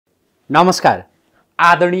नमस्कार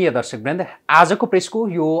आदरणीय दर्शकवृन्द, आजको प्रेसको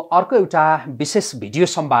यो अर्को एउटा विशेष भिडियो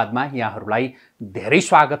संवादमा यहाँहरूलाई धेरै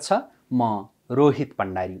स्वागत छ। म रोहित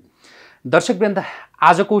भण्डारी। दर्शकवृन्द,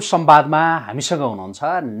 आजको संवादमा हामीसँग हुनुहुन्छ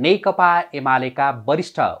नेकपा एमालेका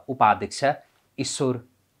वरिष्ठ उपाध्यक्ष ईश्वर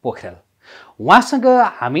पोखरेल। उहाँसँग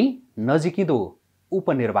हामी नजिकिँदो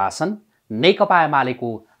उपनिर्वाचन, नेकपा एमालेको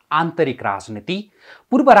आन्तरिक राजनीति,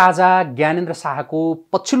 पूर्व राजा ज्ञानेन्द्र शाहको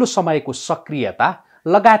पछिल्लो समयको सक्रियता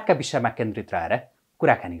लगायतका विषयमा केन्द्रित रहेर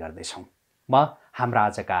कुराकानी गर्दैछौँ। म हाम्रा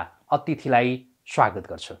आजका अतिथिलाई स्वागत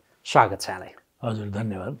गर्छु। स्वागत छ यहाँलाई। हजुर,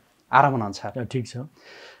 धन्यवाद। आराम हुनुहुन्छ? ठिक छ।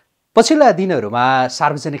 पछिल्ला दिनहरूमा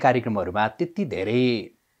सार्वजनिक कार्यक्रमहरूमा त्यति धेरै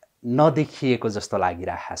नदेखिएको जस्तो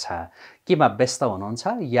लागिरहेको छ। केमा व्यस्त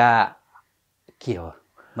हुनुहुन्छ या के हो?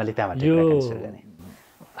 मैले त्यहाँबाट कुराकानी सुरु गरेँ।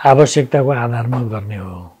 आवश्यकताको आधारमा गर्ने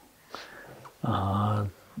हो।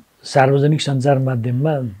 सार्वजनिक सञ्चार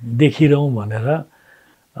माध्यममा देखिरहँ भनेर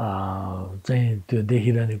चाहिँ त्यो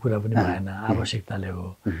देखिरहने कुरा पनि भएन, आवश्यकताले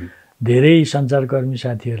हो। धेरै सञ्चारकर्मी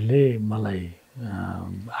साथीहरूले मलाई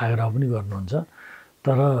आग्रह पनि गर्नुहुन्छ,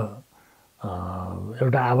 तर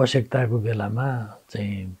एउटा आवश्यकताको बेलामा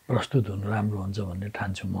चाहिँ प्रस्तुत हुनु राम्रो हुन्छ भन्ने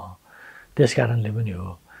ठान्छु म। त्यस कारणले पनि हो।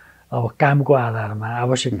 अब कामको आधारमा,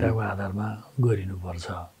 आवश्यकताको आधारमा गरिनुपर्छ।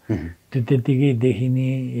 त्यो त्यत्तिकै देखिने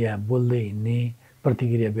या बोल्दै हिँड्ने,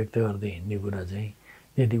 प्रतिक्रिया व्यक्त गर्दै हिँड्ने कुरा चाहिँ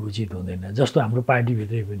त्यति उचित हुँदैन। जस्तो हाम्रो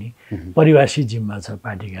पार्टीभित्रै पनि परिभाषित जिम्मा छ।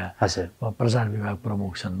 पार्टीका प्रचार विभाग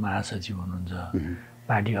प्रमुख छन्, महासचिव हुनुहुन्छ,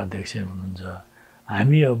 पार्टी अध्यक्ष हुनुहुन्छ।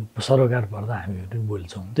 हामी सरोकार पर्दा हामी पनि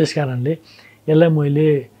बोल्छौँ। त्यस कारणले यसलाई मैले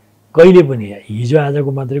कहिले पनि, हिजो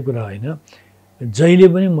आजको मात्रै कुरा होइन, जहिले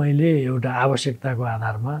पनि मैले एउटा आवश्यकताको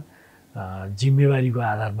आधारमा, जिम्मेवारीको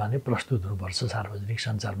आधारमा नै प्रस्तुत हुनुपर्छ सार्वजनिक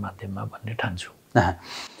सञ्चार माध्यममा भन्ने ठान्छु।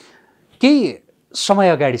 केही समय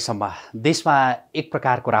अगाडिसम्म देशमा एक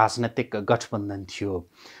प्रकारको राजनैतिक गठबन्धन थियो,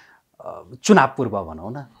 चुनाव पूर्व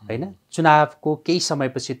भनौँ न, होइन? चुनावको केही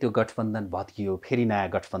समयपछि त्यो गठबन्धन भत्कियो, फेरि नयाँ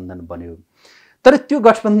गठबन्धन बन्यो। तर त्यो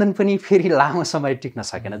गठबन्धन पनि फेरि लामो समय टिक्न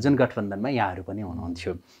सकेन, जुन गठबन्धनमा यहाँहरू पनि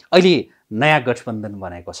हुनुहुन्थ्यो। अहिले नयाँ गठबन्धन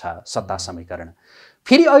बनेको छ, सत्ता समीकरण।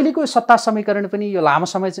 फेरि अहिलेको सत्ता समीकरण पनि यो लामो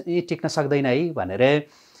समय टिक्न सक्दैन है भनेर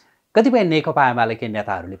कतिपय नेकपा एमालेकै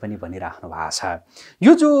नेताहरूले पनि भनिराख्नु भएको छ।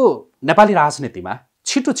 यो जो नेपाली राजनीतिमा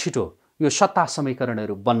छिटो छिटो यो सत्ता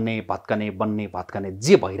समीकरणहरू बन्ने भत्कने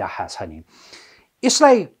जे भइरहेको छ नि,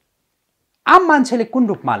 यसलाई आम मान्छेले कुन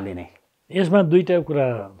रूपमा लिने? यसमा दुईटा कुरा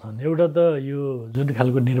छन्। एउटा त यो जुन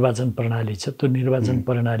खालको निर्वाचन प्रणाली छ, त्यो निर्वाचन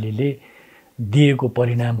प्रणालीले दिएको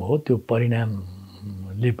परिणाम हो। त्यो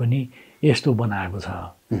परिणामले पनि यस्तो बनाएको छ।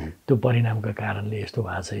 त्यो परिणामका कारणले यस्तो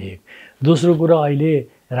भएको छ। एक दोस्रो कुरा, अहिले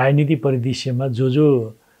राजनीति परिदृश्यमा जो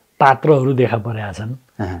पात्रहरू देखा परेका छन्,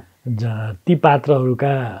 ती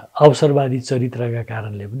पात्रहरूका अवसरवादी चरित्रका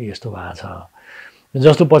कारणले पनि यस्तो भएको छ।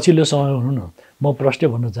 जस्तो पछिल्लो समय हुनु न, म प्रष्ट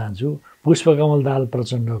भन्न चाहन्छु, पुष्पकमल दाहाल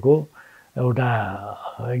प्रचण्डको एउटा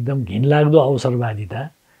एकदम घिनलाग्दो अवसरवादिता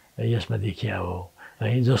यसमा देखिया हो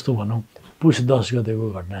है। जस्तो भनौँ, पुष 10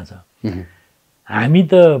 गतेको घटना छ। हामी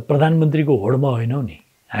त प्रधानमन्त्रीको होडमा होइनौँ नि,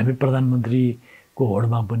 हामी प्रधानमन्त्रीको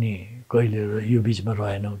होडमा पनि कहिले यो बिचमा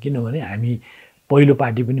रहेनौँ। किनभने हामी पहिलो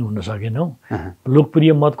पार्टी पनि हुन सकेनौँ।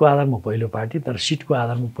 लोकप्रिय मतको आधारमा पहिलो पार्टी, तर सिटको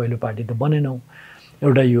आधारमा पहिलो पार्टी त बनेनौँ।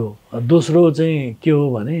 एउटा यो। दोस्रो चाहिँ के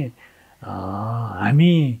हो भने,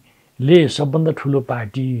 हामीले सबभन्दा ठुलो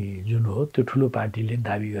पार्टी जुन हो, त्यो ठुलो पार्टीले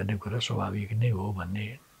दाबी गर्ने कुरा स्वाभाविक नै हो भन्ने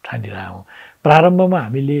ठानिरहेछौँ। प्रारम्भमा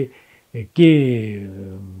हामीले के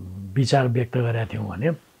विचार व्यक्त गरेका थियौँ भने,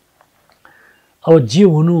 अब जे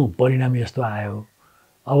हुनु परिणाम यस्तो आयो,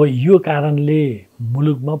 अब यो कारणले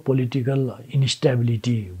मुलुकमा पोलिटिकल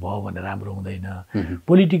इन्स्टेबिलिटी भयो भने राम्रो हुँदैन।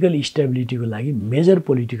 पोलिटिकल स्टेबिलिटीको लागि मेजर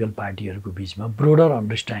पोलिटिकल पार्टीहरूको बिचमा ब्रोडर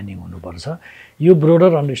अन्डरस्ट्यान्डिङ हुनुपर्छ। यो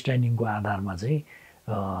ब्रोडर अन्डरस्ट्यान्डिङको आधारमा चाहिँ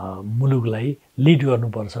मुलुकलाई लिड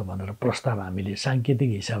गर्नुपर्छ भनेर प्रस्ताव हामीले साङ्केतिक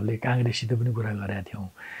हिसाबले काङ्ग्रेससित पनि कुरा गरेका थियौँ।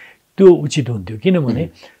 त्यो उचित हुन्थ्यो। किनभने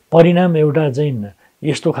परिणाम एउटा चाहिँ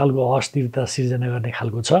यस्तो खालको अस्थिरता सिर्जना गर्ने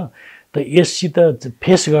खालको छ, त यससित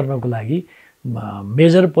फेस गर्नको लागि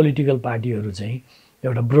मेजर पोलिटिकल पार्टीहरू चाहिँ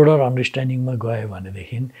एउटा ब्रोडर अन्डरस्ट्यान्डिङमा गयो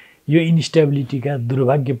भनेदेखि यो इन्स्टेबिलिटीका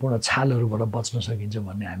दुर्भाग्यपूर्ण छालहरूबाट बच्न सकिन्छ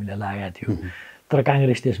भन्ने हामीलाई लागेको थियो। तर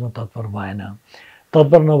काङ्ग्रेस त्यसमा तत्पर भएन।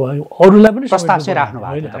 तत्पर नभए अरूलाई पनि प्रस्ताव चाहिँ राख्नु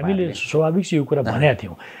होइन। हामीले स्वाभाविक यो कुरा भनेका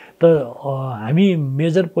थियौँ। त हामी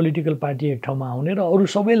मेजर पोलिटिकल पार्टी एक ठाउँमा आउने र अरू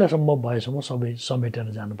सबैलाई सम्भव भएसम्म सबै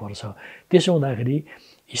समेटेर जानुपर्छ। त्यसो हुँदाखेरि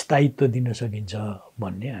स्थायित्व दिन सकिन्छ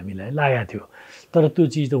भन्ने हामीलाई लागेको थियो। तर त्यो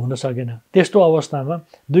चिज त हुन सकेन। त्यस्तो अवस्थामा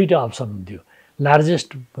दुईटा अप्सन हुन्थ्यो। लार्जेस्ट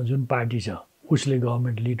जुन पार्टी छ उसले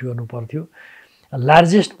गभर्मेन्ट लिड गर्नु पर्थ्यो।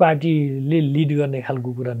 लार्जेस्ट पार्टीले लिड गर्ने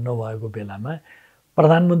खालको कुरा नभएको बेलामा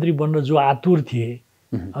प्रधानमन्त्री बन्न जो आतुर थिए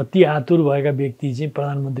ती आतुर भएका व्यक्ति चाहिँ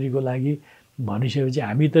प्रधानमन्त्रीको लागि भनिसकेपछि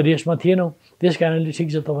हामी त रेसमा थिएनौँ, त्यस कारणले ठिक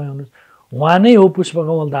छ तपाईँ आउनुहोस्, उहाँ नै हो,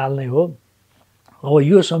 पुष्पकमल दाहाल नै हो। अब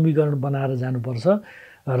यो समीकरण बनाएर जानुपर्छ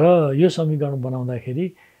र यो समीकरण बनाउँदाखेरि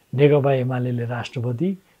नेकपा एमाले राष्ट्रपति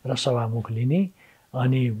र सभामुख लिने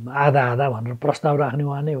अनि आधा आधा भनेर प्रस्ताव राख्ने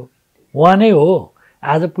उहाँ नै हो, उहाँ नै हो।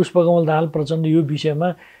 आज पुष्पकमल दाहाल प्रचण्ड यो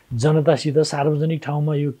विषयमा जनतासित सार्वजनिक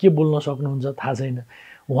ठाउँमा यो के बोल्न सक्नुहुन्छ थाहा छैन।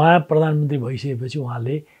 उहाँ प्रधानमन्त्री भइसकेपछि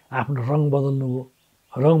उहाँले आफ्नो रङ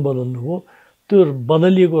बदल्नुभयो। त्यो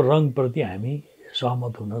बदलिएको रङप्रति हामी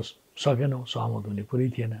सहमत हुन सकेनौँ, सहमत हुने कुरै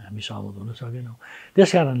थिएन, हामी सहमत हुन सकेनौँ।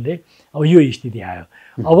 त्यस कारणले अब यो स्थिति आयो।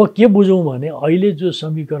 अब के बुझौँ भने अहिले जो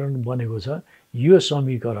समीकरण बनेको छ यो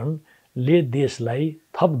समीकरणले देशलाई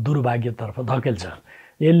थप दुर्भाग्यतर्फ धकेल्छ।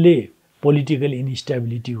 यसले पोलिटिकल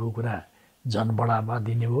इन्स्टेबिलिटीको कुरा झन् बढावा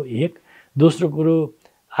दिने हो एक। दोस्रो कुरो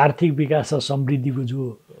आर्थिक विकास र समृद्धिको जो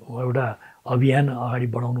एउटा अभियान अगाडि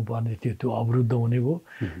बढाउनु पर्ने थियो त्यो अवरुद्ध हुने भयो।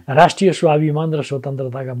 राष्ट्रिय स्वाभिमान र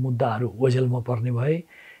स्वतन्त्रताका मुद्दाहरू ओझेलमा पर्ने भए।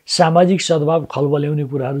 सामाजिक सद्भाव खलबल्याउने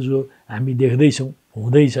कुराहरू जो हामी देख्दैछौँ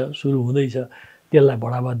सुरु हुँदैछ त्यसलाई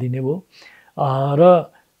बढावा दिने भयो र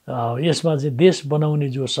यसमा चाहिँ देश बनाउने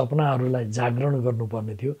जो सपनाहरूलाई जागरण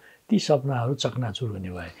गर्नुपर्ने थियो ती सपनाहरू चकनाचुर हुने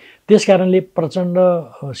भए। त्यस कारणले प्रचण्ड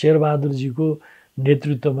शेरबहादुरजीको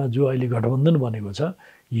नेतृत्वमा जो अहिले गठबन्धन बनेको छ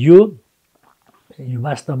यो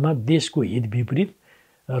वास्तवमा देशको हित विपरीत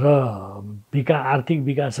र आर्थिक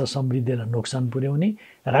विकास र समृद्धिलाई नोक्सान पुर्याउने,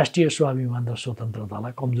 राष्ट्रिय स्वाभिमान र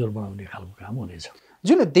स्वतन्त्रतालाई कमजोर बनाउने खालको काम हुनेछ।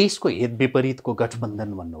 जुन देशको हित विपरीतको गठबन्धन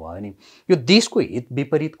भन्नुभयो नि, यो देशको हित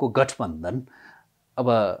विपरीतको गठबन्धन अब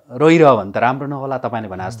रहिरह्यो भने त राम्रो नहोला। तपाईँले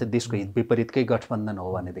भने जस्तै देशको हित विपरीतकै गठबन्धन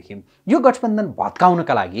हो भनेदेखि यो गठबन्धन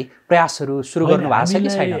भत्काउनका लागि प्रयासहरू सुरु गर्नु भएको छ कि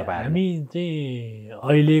छैन? हामी चाहिँ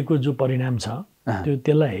अहिलेको जो परिणाम छ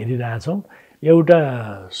त्यसलाई हेरिरहेछौँ। एउटा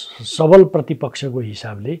सबल प्रतिपक्षको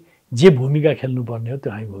हिसाबले जे भूमिका खेल्नुपर्ने हो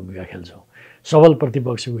त्यो हामी भूमिका खेल्छौँ। सबल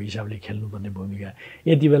प्रतिपक्षको हिसाबले खेल्नुपर्ने भूमिका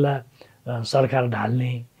यति बेला सरकार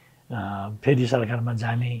ढाल्ने, फेरि सरकारमा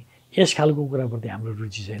जाने, यस खालको कुराप्रति हाम्रो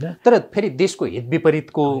रुचि छैन। तर फेरि देशको हित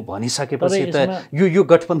विपरीतको भनिसकेपछि त यो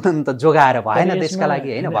गठबन्धन त जोगाएर भएन देशका लागि,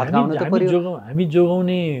 होइन? भत्काउनु त पर्यो। हामी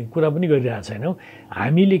जोगाउने कुरा पनि गरिरहेको छैनौँ।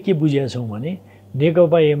 हामीले के बुझेका छौँ भने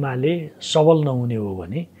नेकपा एमाले सबल नहुने हो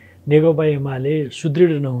भने, नेकपा एमाले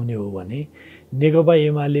सुदृढ नहुने हो भने, नेकपा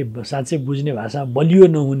एमाले साँच्चै बुझ्ने भाषा बलियो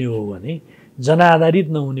नहुने हो भने, जनआधारित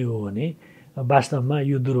नहुने हो भने वास्तवमा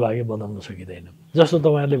यो दुर्भाग्य बदल्न सकिँदैन। जस्तो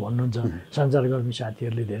तपाईँहरूले भन्नुहुन्छ, सञ्चारकर्मी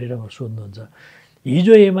साथीहरूले धेरै ठाउँमा सोध्नुहुन्छ,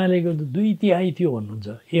 हिजो एमालेको त 2/3 थियो भन्नुहुन्छ।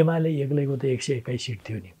 एमाले एक्लैको त 121 सिट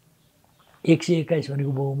थियो नि। 121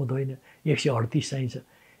 भनेको बहुमत होइन, 138 चाहिन्छ।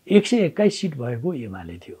 121 सिट भएको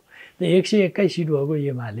एमाले थियो। त 121 सिट भएको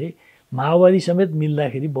एमाले माओवादी समेत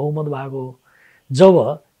मिल्दाखेरि बहुमत भएको हो। जब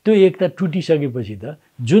त्यो एकता टुटिसकेपछि त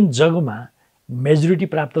जुन जगमा मेजोरिटी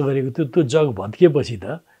प्राप्त गरेको थियो त्यो जग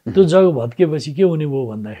भत्किएपछि के हुने भयो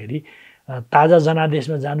भन्दाखेरि ताजा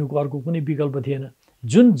जनादेशमा जानुको अर्को कुनै विकल्प थिएन।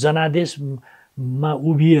 जुन जनादेशमा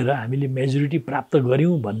उभिएर हामीले मेजोरिटी प्राप्त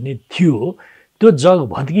गऱ्यौँ भन्ने थियो त्यो जग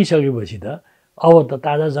भत्किसकेपछि त अब त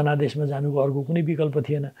ताजा जनादेशमा जानुको अर्को कुनै विकल्प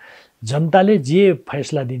थिएन। जनताले जे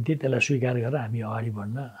फैसला दिन्थे त्यसलाई स्वीकार गरेर हामी अगाडि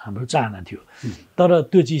बढ्न हाम्रो चाहना थियो। तर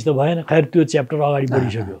त्यो चिज त भएन। खैर त्यो च्याप्टर अगाडि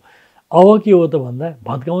बढिसक्यो। अब के हो त भन्दा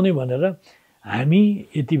भत्काउने भनेर हामी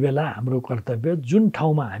यति बेला हाम्रो कर्तव्य जुन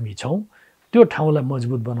ठाउँमा हामी छौँ त्यो ठाउँलाई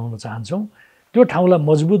मजबुत बनाउन चाहन्छौँ। त्यो ठाउँलाई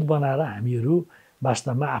मजबुत बनाएर हामीहरू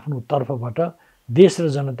वास्तवमा आफ्नो तर्फबाट देश र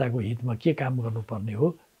जनताको हितमा के काम गर्नुपर्ने हो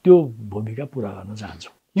त्यो भूमिका पुरा गर्न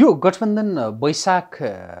चाहन्छौँ। यो गठबन्धन वैशाख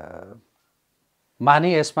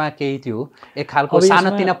माने यसमा केही थियो एक खालको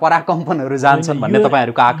सानोतिना पराकम्पनहरू जान्छन् भन्ने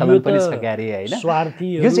तपाईँहरूको आकलन पनि छ क्यारे, होइन?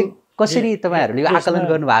 यो चाहिँ कसरी तपाईँहरूले आकलन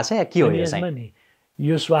गर्नु भएको छ या के हो यो चाहिँ?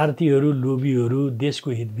 यो स्वार्थीहरू, लोभीहरू,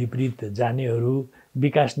 देशको हित विपरीत जानेहरू,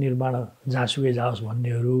 विकास निर्माण जहाँसुकै जाओस्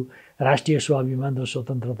भन्नेहरू, राष्ट्रिय स्वाभिमान र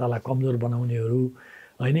स्वतन्त्रतालाई कमजोर बनाउनेहरू,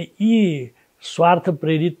 होइन, यी स्वार्थ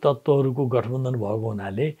प्रेरित तत्त्वहरूको गठबन्धन भएको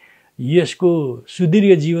हुनाले यसको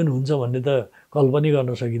सुदीर्घ जीवन हुन्छ भन्ने त कल्पना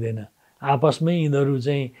गर्न सकिँदैन। आपसमै यिनीहरू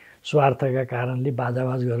चाहिँ स्वार्थका कारणले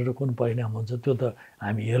बाजाबाज गरेर कुन परिणाम हुन्छ त्यो त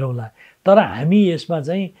हामी हेरौँला। तर हामी यसमा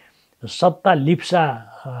चाहिँ सत्ता लिप्सा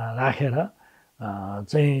राखेर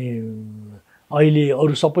चाहिँ अहिले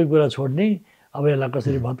अरू सबै कुरा छोड्ने, अब यसलाई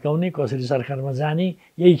कसरी भत्काउने, कसरी सरकारमा जाने,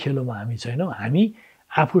 यही खेलोमा हामी छैनौँ। हामी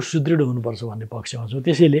आफू सुदृढ हुनुपर्छ भन्ने पक्षमा छौँ।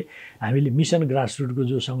 त्यसैले हामीले मिसन ग्रासरुटको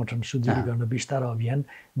जो सङ्गठन सुदृढीकरण विस्तार अभियान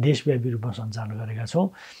देशव्यापी रूपमा सञ्चालन गरेका छौँ।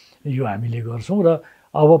 यो हामीले गर्छौँ र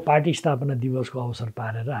अब पार्टी स्थापना दिवसको अवसर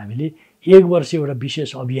पारेर हामीले 1 वर्ष एउटा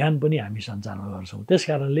विशेष अभियान पनि हामी सञ्चालन गर्छौँ। त्यस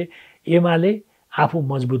कारणले एमाले आफू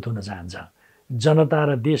मजबुत हुन चाहन्छ। जनता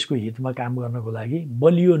र देशको हितमा काम गर्नको लागि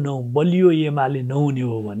बलियो एमाले नहुने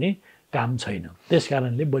हो भने काम छैन।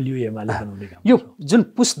 त्यसकारणले बलियो एमाले बनाउने काम यो जुन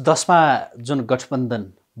पुस 10 मा जुन गठबन्धन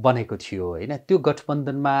बनेको थियो हैन, त्यो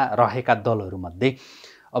गठबन्धनमा रहेका दलहरूमध्ये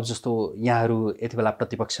अब जस्तो यहाँहरू यति बेला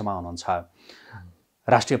प्रतिपक्षमा हुनुहुन्छ,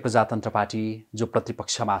 राष्ट्रिय प्रजातन्त्र पार्टी जो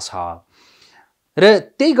प्रतिपक्षमा छ, र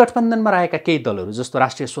त्यही गठबन्धनमा रहेका केही दलहरू जस्तो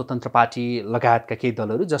राष्ट्रिय स्वतन्त्र पार्टी लगायतका केही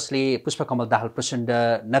दलहरू जसले पुष्पकमल दाहाल प्रचण्ड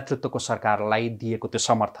नेतृत्वको सरकारलाई दिएको त्यो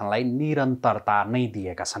समर्थनलाई निरन्तरता नै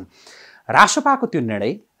दिएका छन्। रासपाको त्यो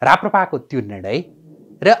निर्णय, राप्रपाको त्यो निर्णय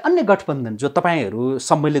र अन्य गठबन्धन जो तपाईँहरू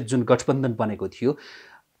सम्मिलित जुन गठबन्धन बनेको थियो,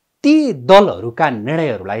 ती दलहरूका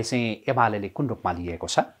निर्णयहरूलाई चाहिँ एमाले कुन रूपमा लिएको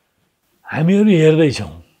छ? हामीहरू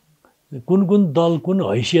हेर्दैछौँ कुन कुन दल कुन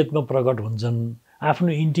हैसियतमा प्रकट हुन्छन्, आफ्नो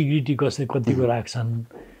इन्टिग्रिटी कतिको राख्छन्,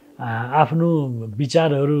 आफ्नो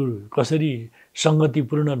विचारहरू कसरी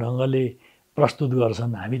सङ्गतिपूर्ण ढङ्गले प्रस्तुत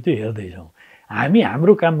गर्छन्, हामी त्यो हेर्दैछौँ। हामी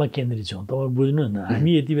हाम्रो काममा केन्द्रित छौँ। तपाईँ बुझ्नु न,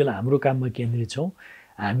 हामी यति बेला हाम्रो काममा केन्द्रित छौँ।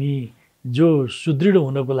 हामी जो सुदृढ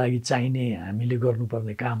हुनको लागि चाहिने हामीले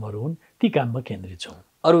गर्नुपर्ने कामहरू हुन्, ती काममा केन्द्रित छौँ।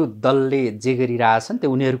 अरू दलले जे गरिरहेछन्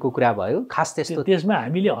त्यो उनीहरूको कुरा भयो, खास त्यस्तो त्यसमा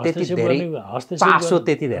हामीले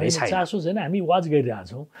चासो छैन। हामी वाच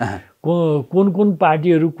गरिरहेछौँ कुन कुन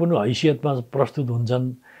पार्टीहरू कुन हैसियतमा प्रस्तुत हुन्छन्,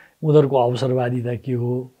 उनीहरूको अवसरवादिता के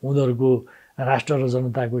हो, उनीहरूको राष्ट्र र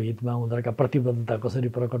जनताको हितमा उनीहरूका प्रतिबद्धता कसरी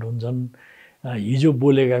प्रकट हुन्छन्, हिजो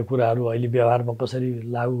बोलेका कुराहरू अहिले व्यवहारमा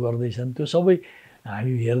कसरी लागू गर्दैछन्, त्यो सबै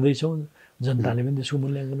हामी हेर्दैछौँ। जनताले पनि त्यसको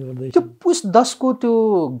मूल्याङ्कन गर्दैछ। त्यो पुस 10 को त्यो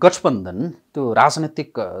गठबन्धन, त्यो राजनैतिक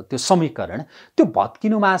त्यो समीकरण, त्यो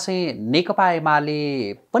भत्किनुमा चाहिँ नेकपा एमाले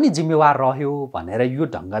पनि जिम्मेवार रह्यो भनेर यो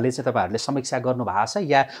ढङ्गले चाहिँ तपाईँहरूले समीक्षा गर्नु भएको छ,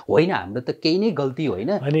 या होइन हाम्रो त केही नै गल्ती होइन,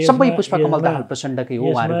 सबै पुष्पकमल दाहाल प्रचण्डकै हो,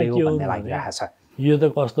 उहाँहरूकै हो भन्ने लागिरहेको छ? यो त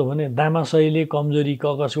कस्तो भने दामासहीले कमजोरी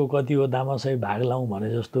कसको कति हो दामासही भाग लाउँ भने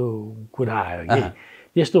जस्तो कुरा आयो कि,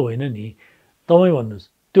 त्यस्तो होइन नि। तपाईँ भन्नुहोस्,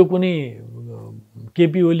 त्यो कुनै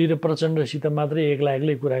केपी ओली र प्रचण्डसित मात्रै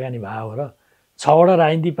एक्लै कुराकानी भयो र 6वटा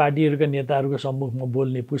राजनीतिक पार्टीहरूका नेताहरूको सम्मुखमा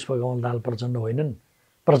बोल्ने पुष्पकमल दाहाल प्रचण्ड होइनन्?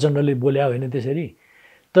 प्रचण्डले बोल्या होइन त्यसरी?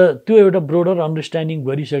 त त्यो एउटा ब्रोडर अन्डरस्ट्यान्डिङ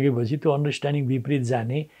गरिसकेपछि त्यो अन्डरस्ट्यान्डिङ विपरीत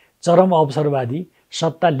जाने चरम अवसरवादी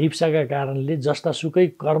सत्ता लिप्साका कारणले जस्ता सुकै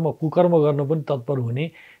कुकर्म गर्न पनि तत्पर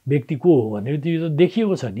हुने व्यक्ति को हो भने त्यो त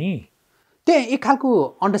देखिएको छ नि। त्यहाँ एक खालको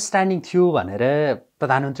अन्डरस्ट्यान्डिङ थियो भनेर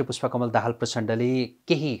प्रधानमन्त्री पुष्पकमल दाहाल प्रचण्डले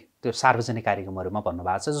केही त्यो सार्वजनिक कार्यक्रमहरूमा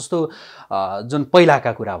भन्नुभएको छ। जस्तो जुन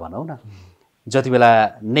पहिलाका कुरा भनौँ न, जति बेला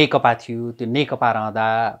नेकपा थियो, त्यो नेकपा रहँदा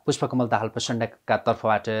पुष्पकमल दाहाल प्रचण्डका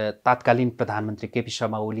तर्फबाट तत्कालीन प्रधानमन्त्री केपी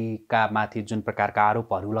शर्मा ओलीका माथि जुन प्रकारका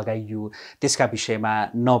आरोपहरू लगाइयो त्यसका विषयमा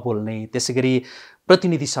नबोल्ने, त्यसै गरी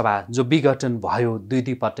प्रतिनिधि सभा जो विघटन भयो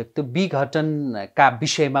 2 पटक, त्यो विघटनका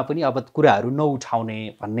विषयमा पनि अब कुराहरू नउठाउने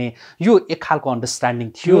भन्ने यो एक खालको अन्डरस्ट्यान्डिङ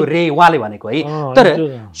थियो रे उहाँले भनेको है। तर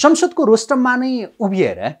संसदको रोस्टममा नै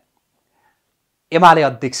उभिएर एमाले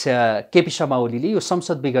अध्यक्ष केपी शर्मा ओलीले यो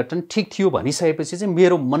संसद विघटन ठिक थियो भनिसकेपछि चाहिँ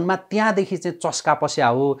मेरो मनमा त्यहाँदेखि चाहिँ चस्का पस्या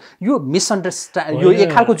हो, यो मिसअन्डरस्ट्यान्ड, यो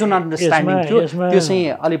एक खालको जुन अन्डरस्ट्यान्डिङ थियो त्यो चाहिँ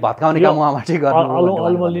अलि भत्काउने काम उहाँबाटै गर्नु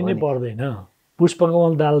अलमल्ली नै पर्दैन।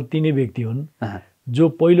 पुष्पकमल दाहाल तिनै व्यक्ति हुन् जो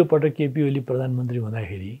पहिलोपटक केपी ओली प्रधानमन्त्री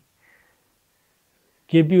हुँदाखेरि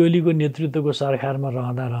केपी ओलीको नेतृत्वको सरकारमा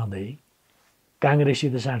रहँदै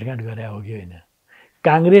काङ्ग्रेससित साँठगाँठ गरे हो कि होइन?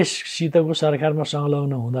 काङ्ग्रेससितको सरकारमा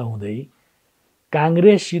संलग्न हुँदै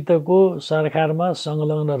काङ्ग्रेससितको सरकारमा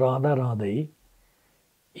संलग्न रहँदै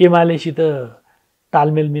एमालेसित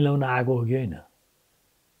तालमेल मिलाउन आएको हो कि होइन?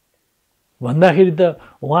 भन्दाखेरि त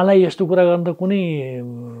उहाँलाई यस्तो कुरा गर्न त कुनै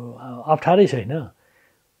अप्ठ्यारै छैन।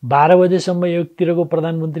 12 बजेसम्म एकतिरको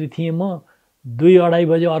प्रधानमन्त्री थिएँ म, 2-2:30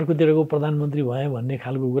 बजे अर्कोतिरको प्रधानमन्त्री भएँ भन्ने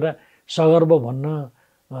खालको कुरा सगर्व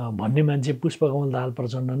भन्ने मान्छे पुष्पकमल दाहाल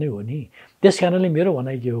प्रचण्ड नै हो नि। त्यस कारणले मेरो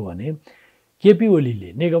भनाइ के हो भने केपी ओलीले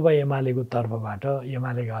नेकपा एमालेको तर्फबाट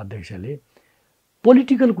एमालेका अध्यक्षले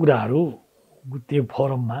पोलिटिकल कुराहरू त्यो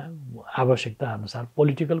फोरममा आवश्यकता अनुसार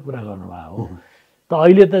पोलिटिकल कुरा गर्नुभएको हो। त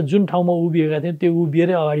अहिले त जुन ठाउँमा उभिएका थियौँ त्यो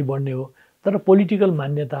उभिएरै अगाडि बढ्ने हो। तर पोलिटिकल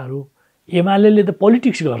मान्यताहरू एमाले त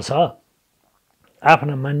पोलिटिक्स गर्छ,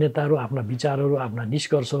 आफ्ना मान्यताहरू, आफ्ना विचारहरू, आफ्ना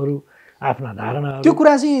निष्कर्षहरू, आफ्ना धारणाहरू, त्यो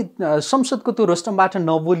कुरा चाहिँ संसदको त्यो रोस्टमबाट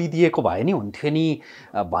नबोलिदिएको भए नि हुन्थ्यो नि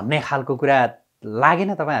भन्ने खालको कुरा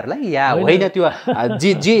लागेन तपाईँहरूलाई? या होइन त्यो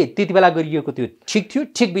जे त्यति बेला गरिएको त्यो ठिक थियो,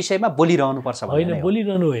 ठिक विषयमा बोलिरहनुपर्छ? होइन,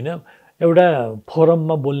 बोलिरहनु होइन, एउटा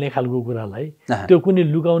फोरममा बोल्ने खालको कुरालाई त्यो कुनै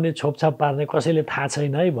लुकाउने छोपछाप पार्ने कसैले थाहा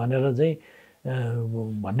छैन है भनेर चाहिँ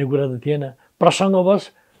भन्ने कुरा त थिएन। प्रसङ्गवश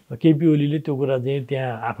केपी ओलीले त्यो कुरा चाहिँ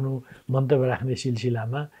त्यहाँ आफ्नो मन्तव्य राख्ने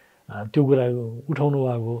सिलसिलामा त्यो कुरा उठाउनु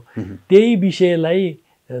भएको, त्यही विषयलाई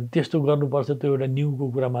त्यस्तो गर्नुपर्छ त्यो एउटा न्युको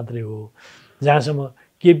कुरा मात्रै हो। जहाँसम्म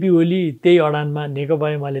केपी ओली त्यही अडानमा, नेकपा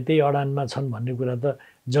एमाले त्यही अडानमा छन् भन्ने कुरा त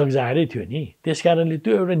जगजाहेरै थियो नि। त्यसकारणले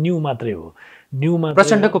त्यो एउटा न्यू मात्रै हो। न्यू मात्रै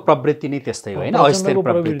प्रचण्डको प्रवृत्ति नै त्यस्तै हो हैन, अस्थिर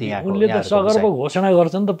प्रवृत्ति यहाँको। उनले त सगर्व घोषणा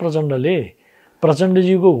गर्छन् त प्रचण्डले।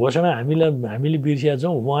 प्रचण्डजीको घोषणा हामीले बिर्सिया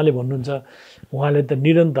छौँ। उहाँले भन्नुहुन्छ, उहाँले त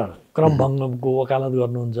निरन्तर क्रमभङ्गको वकालत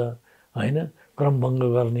गर्नुहुन्छ हैन, क्रमभङ्ग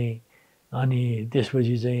गर्ने, अनि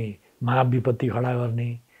त्यसपछि चाहिँ महाविपत्ति खडा गर्ने,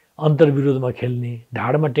 अन्तर्विरोधमा खेल्ने,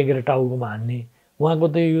 ढाडमा टेकेर टाउकोमा हान्ने, उहाँको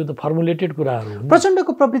त यो त फर्मुलेटेड कुराहरू हो।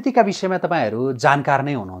 प्रचण्डको प्रवृत्तिका विषयमा तपाईँहरू जानकार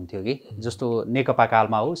नै हुनुहुन्थ्यो कि, जस्तो नेकपा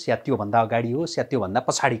कालमा होस् या त्योभन्दा अगाडि होस् या त्योभन्दा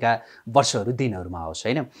पछाडिका वर्षहरू दिनहरूमा होस्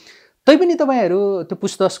हैन। तैपनि तपाईँहरू त्यो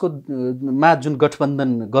पुस्तकको मा जुन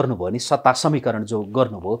गठबन्धन गर्नुभयो नि, सत्ता समीकरण जो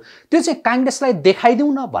गर्नुभयो, त्यो चाहिँ काङ्ग्रेसलाई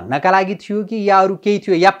देखाइदिउँ न भन्नका लागि थियो कि या अरू केही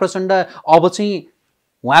थियो, या प्रचण्ड अब चाहिँ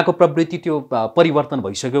उहाँको प्रवृत्ति त्यो परिवर्तन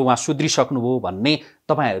भइसक्यो, उहाँ सुध्रिसक्नुभयो भन्ने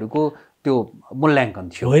तपाईँहरूको त्यो मूल्याङ्कन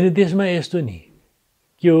थियो? होइन, त्यसमा यस्तो नि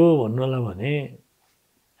के हो भन्नुलाई भने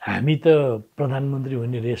हामी त प्रधानमन्त्री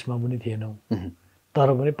हुने रेसमा पनि थिएनौँ, तर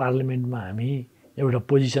पनि पार्लिमेन्टमा हामी एउटा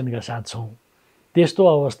पोजिसनका साथ छौँ। त्यस्तो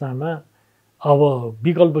अवस्थामा अब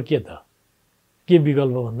विकल्प के त? के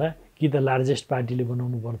विकल्प भन्दा कि त लार्जेस्ट पार्टीले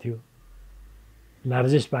बनाउनु पर्थ्यो,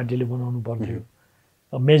 लार्जेस्ट पार्टीले बनाउनु पर्थ्यो,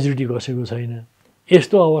 मेजोरिटी कसैको छैन।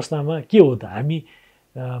 यस्तो अवस्थामा के हो त? हामी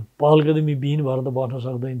पहलकदमी विहीन भएर त बस्न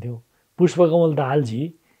सक्दैन थियौँ। पुष्पकमल दाहालजी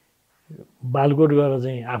बालकोट गएर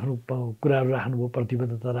चाहिँ आफ्नो कुराहरू राख्नुभयो,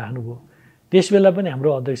 प्रतिबद्धता राख्नुभयो। त्यस बेला पनि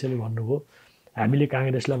हाम्रो अध्यक्षले भन्नुभयो, हामीले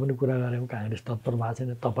काङ्ग्रेसलाई पनि कुरा गऱ्यौँ, काङ्ग्रेस तत्पर भएको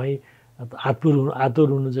छैन, तपाईँ आतुर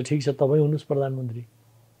हुनु चाहिँ ठिक छ, तपाईँ हुनुहोस् प्रधानमन्त्री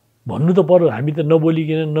भन्नु त पर्यो। हामी त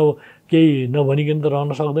नबोलिकन केही नभनिकन त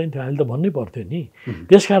रहन सक्दैन थियो, हामीले त भन्नै पर्थ्यो नि।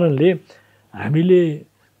 त्यस कारणले हामीले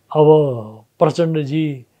अब प्रचण्डजी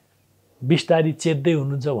बिस्तारी चेत्दै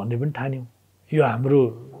हुनुहुन्छ भन्ने पनि ठान्यौँ। यो हाम्रो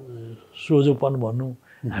सोझोपन भन्नु,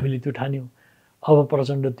 हामीले त्यो ठान्यौँ। अब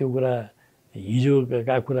प्रचण्ड त्यो कुरा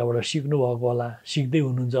हिजोका कुराबाट सिक्नु भएको होला, सिक्दै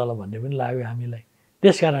हुनुहुन्छ होला भन्ने पनि लाग्यो हामीलाई।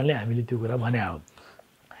 त्यस कारणले हामीले त्यो कुरा भने हो।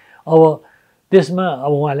 अब त्यसमा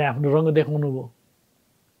अब उहाँले आफ्नो रङ देखाउनु भयो।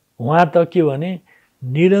 उहाँ त के भने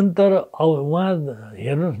निरन्तर अब उहाँ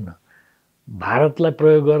हेर्नुहोस् न, भारतलाई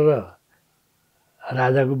प्रयोग गरेर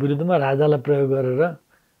राजाको विरुद्धमा, राजालाई प्रयोग गरेर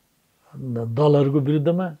दलहरूको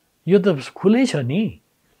विरुद्धमा, यो त खुलै छ नि।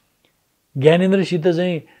 ज्ञानेन्द्रसित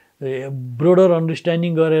चाहिँ ब्रोडर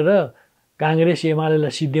अन्डरस्ट्यान्डिङ गरेर काङ्ग्रेस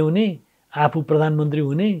एमालेलाई सिद्ध्याउने, आफू प्रधानमन्त्री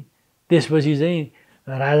हुने, त्यसपछि चाहिँ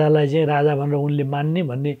राजालाई चाहिँ राजा भनेर उनले मान्ने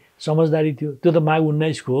भन्ने समझदारी थियो। त्यो त माघ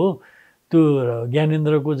 19 को हो। त्यो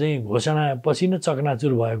ज्ञानेन्द्रको चाहिँ घोषणापछि नै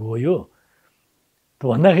चकनाचुर भएको हो यो। त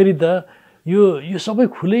भन्दाखेरि त यो सबै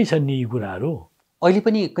खुलै छ नि यी कुराहरू। अहिले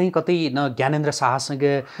पनि कहीँ कतै न ज्ञानेन्द्र शाहसँग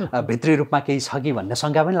भित्री रूपमा केही छ कि भन्ने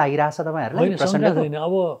शङ्का पनि लागिरहेछ तपाईँहरूलाई? छैन।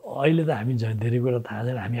 अब अहिले त हामी धेरै कुरा थाहा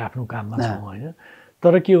छैन, हामी आफ्नो काममा छौँ होइन।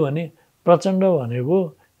 तर के हो भने प्रचण्ड भनेको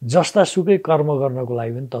जस्तासुकै कर्म गर्नको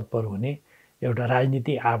लागि पनि तत्पर हुने एउटा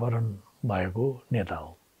राजनीति आवरण भएको नेता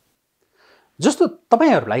हो। जस्तो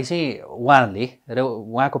तपाईँहरूलाई चाहिँ उहाँले र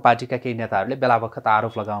उहाँको पार्टीका केही नेताहरूले बेला बखत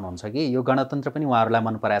आरोप लगाउनुहुन्छ कि यो गणतन्त्र पनि उहाँहरूलाई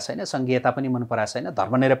मन परेको छैन, सङ्घीयता पनि मन परेको छैन,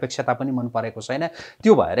 धर्मनिरपेक्षता पनि मन परेको छैन।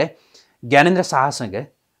 त्यो भएर ज्ञानेन्द्र शाहसँग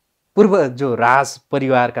पूर्व जो राज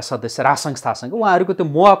परिवारका सदस्य, राज संस्थासँग उहाँहरूको त्यो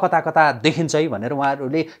मोह कता कता देखिन्छ है भनेर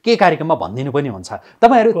उहाँहरूले केही कार्यक्रममा भनिदिनु पनि हुन्छ।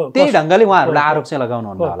 तपाईँहरू त्यही ढङ्गले उहाँहरूलाई आरोप चाहिँ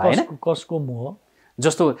लगाउनुहुन्छ होला होइन? कसको मोह?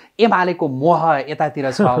 जस्तो एमालेको मोह यतातिर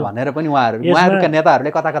छ भनेर पनि उहाँहरूका नेताहरूले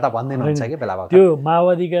कता कता भनिदिनुहुन्छ कि बेला बखत? त्यो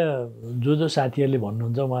माओवादीका जो साथीहरूले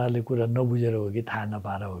भन्नुहुन्छ उहाँहरूले कुरा नबुझेर हो कि थाहा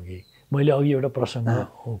नपाएर हो कि, मैले अघि एउटा प्रसङ्ग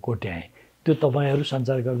कोट्याएँ। त्यो तपाईँहरू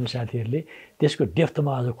सञ्चारकर्मी साथीहरूले त्यसको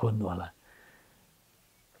डेप्थमा अझ खोज्नु होला।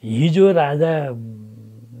 हिजो राजा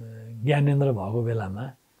ज्ञानेन्द्र भएको बेलामा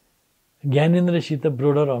ज्ञानेन्द्रसित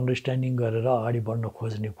ब्रोडर अन्डरस्ट्यान्डिङ गरेर अगाडि बढ्न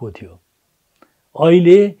खोज्ने को थियो?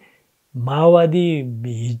 अहिले माओवादी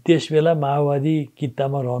त्यस बेला माओवादी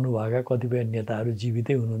कित्तामा रहनुभएका कतिपय नेताहरू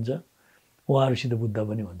जीवितै हुनुहुन्छ, उहाँहरूसित बुझ्दा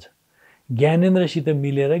पनि हुन्छ। ज्ञानेन्द्रसित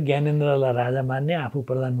मिलेर ज्ञानेन्द्रलाई राजा मान्ने, आफू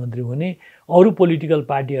प्रधानमन्त्री हुने, अरू पोलिटिकल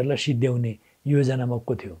पार्टीहरूलाई सिद्ध्याउने योजनामा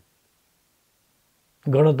को थियो?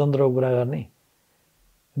 गणतन्त्रको कुरा गर्ने?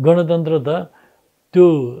 गणतन्त्र त त्यो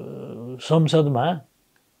संसदमा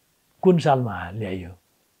कुन सालमा ल्याइयो?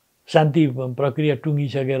 शान्ति प्रक्रिया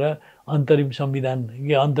टुङ्गिसकेर अन्तरिम संविधान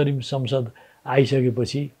कि अन्तरिम संसद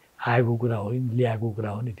आइसकेपछि आएको कुरा हो, ल्याएको कुरा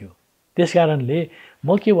हो नि त्यो। त्यस कारणले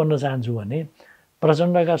म के भन्न चाहन्छु भने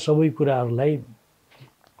प्रचण्डका सबै कुराहरूलाई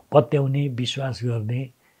पत्याउने, विश्वास गर्ने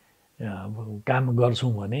काम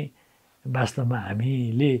गर्छौँ भने वास्तवमा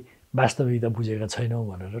हामीले वास्तविकता बुझेका छैनौँ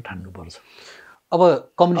भनेर ठान्नुपर्छ। अब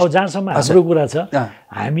जहाँसम्म हाम्रो कुरा छ,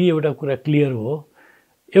 हामी एउटा कुरा क्लियर हो,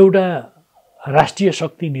 एउटा राष्ट्रिय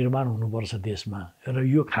शक्ति निर्माण हुनुपर्छ देशमा र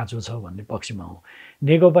यो खाँचो छ भन्ने पक्षमा हो।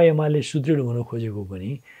 नेकपा एमाले सुदृढ हुन खोजेको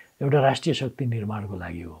पनि एउटा राष्ट्रिय शक्ति निर्माणको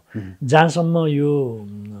लागि हो। जहाँसम्म यो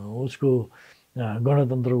उसको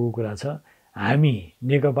गणतन्त्रको कुरा छ, हामी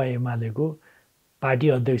नेकपा एमालेको पार्टी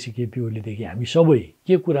अध्यक्ष केपी ओलीदेखि हामी सबै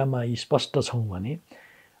के कुरामा स्पष्ट छौँ भने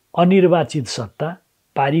अनिर्वाचित सत्ता,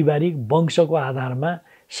 पारिवारिक वंशको आधारमा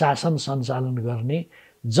शासन सञ्चालन गर्ने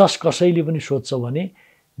जस कसैले पनि सोध्छ भने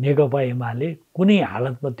नेकपा एमाले कुनै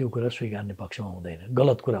हालतमा त्यो कुरा स्वीकार्ने पक्षमा हुँदैन।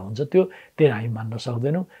 गलत कुरा हुन्छ त्यो, त्यही हामी मान्न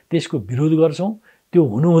सक्दैनौँ, त्यसको विरोध गर्छौँ। त्यो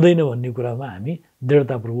हुनु हुँदैन भन्ने कुरामा हामी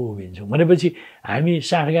दृढतापूर्वक उभिन्छौँ। भनेपछि हामी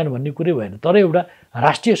साँठगाँठ भन्ने कुरै भएन, तर एउटा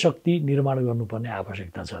राष्ट्रिय शक्ति निर्माण गर्नुपर्ने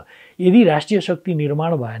आवश्यकता छ। यदि राष्ट्रिय शक्ति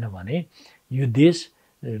निर्माण भएन भने यो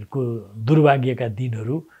देशको दुर्भाग्यका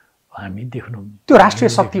दिनहरू हामी देख्नौँ। त्यो राष्ट्रिय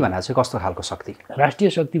शक्ति भनेको चाहिँ कस्तो खालको शक्ति? राष्ट्रिय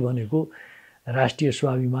शक्ति भनेको राष्ट्रिय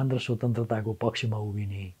स्वाभिमान र स्वतन्त्रताको पक्षमा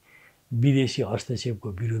उभिने, विदेशी हस्तक्षेपको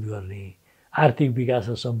विरोध गर्ने, आर्थिक विकास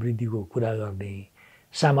र समृद्धिको कुरा गर्ने,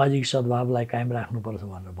 सामाजिक सद्भावलाई कायम राख्नुपर्छ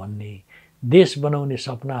भनेर भन्ने, देश बनाउने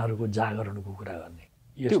सपनाहरूको जागरणको कुरा गर्ने।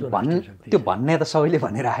 त्यो भन्ने त सबैले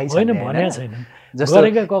भनेर आइछ होइन, भनेको छैन,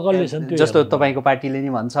 गरेका ककलले छन्। जस्तो तपाईँको पार्टीले नि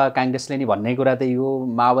भन्छ, काङ्ग्रेसले नि भन्ने कुरा त यो,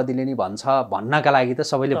 माओवादीले नि भन्छ, भन्नका लागि त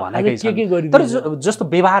सबैले भनेकै छन्। तर जस्तो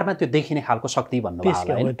व्यवहारमा त्यो देखिने खालको शक्ति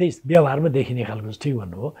भन्नुभयो, त्यही व्यवहारमा देखिने खालको ठिक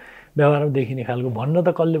भन्नुभयो। व्यवहारमा देखिने खालको भन्न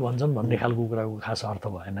त कसले भन्छन् भन्ने खालको कुराको खास अर्थ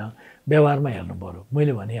भएन, व्यवहारमा हेर्नु पऱ्यो।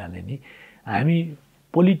 मैले भनिहालेँ नि, हामी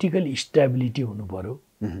पोलिटिकल स्टेबिलिटी हुनु पऱ्यो,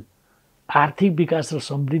 आर्थिक विकास र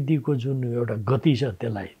समृद्धिको जुन एउटा गति छ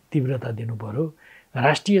त्यसलाई तीव्रता दिनु पऱ्यो,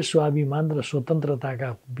 राष्ट्रिय स्वाभिमान र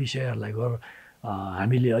स्वतन्त्रताका विषयहरूलाई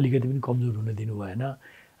हामीले अलिकति पनि कमजोर हुन दिनु भएन।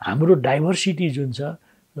 हाम्रो डाइभर्सिटी जुन छ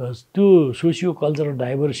त्यो सोसियो कल्चरल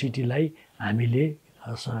डाइभर्सिटीलाई हामीले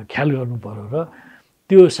ख्याल गर्नु पऱ्यो र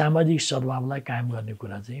त्यो सामाजिक सद्भावलाई कायम गर्ने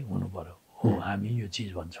कुरा चाहिँ हुनु पऱ्यो। हो, हामी यो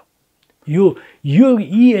चिज भन्छौँ।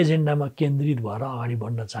 यी एजेन्डामा केन्द्रित भएर अगाडि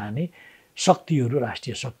बढ्न चाहने शक्तिहरू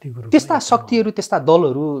राष्ट्रिय शक्तिको रूपमा, त्यस्ता शक्तिहरू, त्यस्ता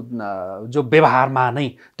दलहरू जो व्यवहारमा नै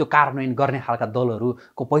त्यो कार्यान्वयन गर्ने खालका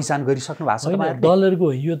दलहरूको पहिचान गरिसक्नु भएको छ तपाईहरुले? दलहरूको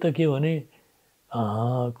यो त के भने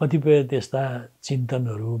कतिपय त्यस्ता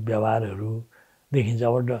चिन्तनहरू, व्यवहारहरू देखिन्छ।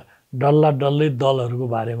 अब डल्लै दलहरूको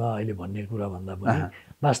बारेमा अहिले भन्ने कुरा भन्दा पनि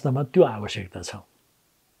वास्तवमा त्यो आवश्यकता छ।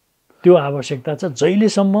 त्यो आवश्यकता छ।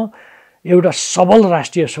 जहिलेसम्म एउटा सबल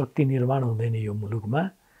राष्ट्रिय शक्ति निर्माण हुँदैन यो मुलुकमा,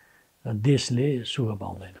 देशले सुख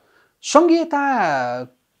पाउँदैन।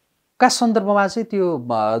 संघीयताका सन्दर्भमा चाहिँ त्यो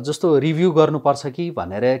जस्तो रिभ्यू गर्नुपर्छ कि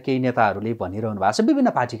भनेर केही नेताहरूले भनिरहनु भएको छ, विभिन्न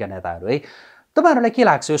पार्टीका नेताहरू है। तपाईँहरूलाई के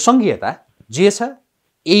लाग्छ, यो संघीयता जे छ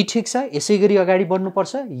यही ठिक छ, यसै गरी अगाडि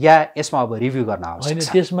बढ्नुपर्छ या यसमा अब रिभ्यू गर्न आवश्यक छ?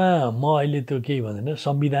 त्यसमा म अहिले त्यो केही भन्दैन।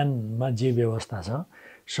 संविधानमा जे व्यवस्था छ,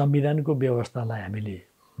 संविधानको व्यवस्थालाई हामीले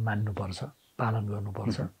मान्नुपर्छ, पालन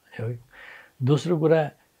गर्नुपर्छ। दोस्रो कुरा,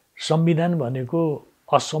 संविधान भनेको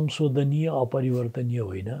असंशोधनीय, अपरिवर्तनीय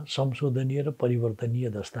होइन, संशोधनीय र परिवर्तनीय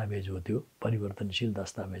दस्तावेज हो। त्यो परिवर्तनशील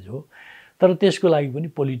दस्तावेज हो। तर त्यसको लागि पनि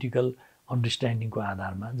पोलिटिकल अन्डरस्ट्यान्डिङको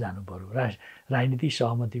आधारमा जानु पर्यो। राजनीतिक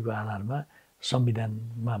सहमतिको आधारमा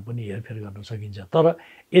संविधानमा पनि हेरफेर गर्न सकिन्छ। तर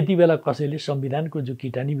यति बेला कसैले संविधानको जो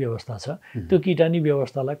किटानी व्यवस्था छ त्यो किटानी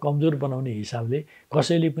व्यवस्थालाई कमजोर बनाउने हिसाबले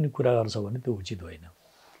कसैले पनि कुरा गर्छ भने त्यो उचित होइन।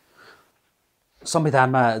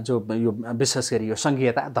 संविधानमा जो यो विशेष गरी यो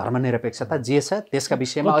संघीयता, धर्मनिरपेक्षता जे छ त्यसका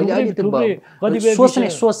विषयमा अहिले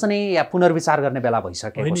सोच्ने या पुनर्विचार गर्ने बेला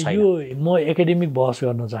भइसकेको छैन। यो म एकाडेमिक बहस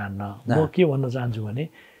गर्न चाहन्न। म के भन्न चाहन्छु भने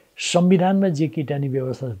संविधानमा जे किटानी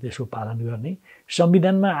व्यवस्था छ त्यसको पालन गर्ने,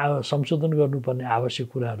 संविधानमा संशोधन गर्नुपर्ने आवश्यक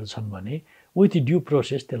कुराहरू छन् भने विथ ड्यू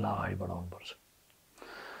प्रोसेस त्यसलाई अगाडि बढाउनुपर्छ।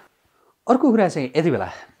 अर्को कुरा चाहिँ यति बेला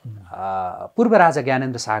पूर्व राजा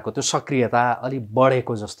ज्ञानेन्द्र शाहको त्यो सक्रियता अलि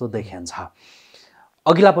बढेको जस्तो देखिन्छ।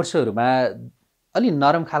 अघिल्ला वर्षहरूमा अलि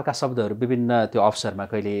नरम खालका शब्दहरू विभिन्न त्यो अवसरमा,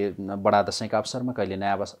 कहिले बडा दशैंका अवसरमा, कहिले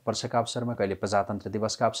नयाँ वर्षका अवसरमा, कहिले प्रजातन्त्र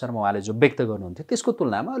दिवसका अवसरमा उहाँले जो व्यक्त गर्नुहुन्थ्यो त्यसको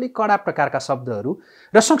तुलनामा अलिक कडा प्रकारका शब्दहरू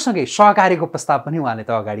र सँगसँगै सहकार्यको प्रस्ताव पनि उहाँले त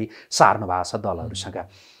अगाडि सार्नु भएको छ दलहरूसँग।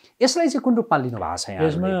 यसलाई चाहिँ कुन रूपमा लिनु भएको छ?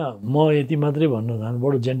 यसमा म यति मात्रै भन्न चाहन्छु,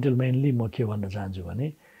 बडो जेन्टलम्यानली म के भन्न चाहन्छु भने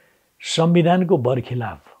संविधानको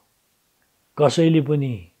बरखिलाफ कसैले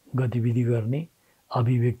पनि गतिविधि गर्ने,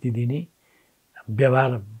 अभिव्यक्ति दिने,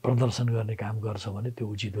 व्यवहार प्रदर्शन गर्ने काम गर्छ भने त्यो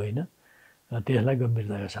उचित होइन र त्यसलाई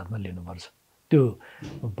गम्भीरताका साथमा लिनुपर्छ। त्यो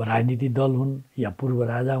राजनीतिक दल हुन् या पूर्व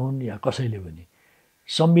राजा हुन् या कसैले पनि,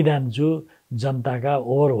 संविधान जो जनताका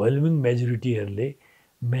ओभरवेल्मिङ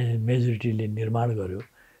मेजोरिटीले निर्माण गर्यो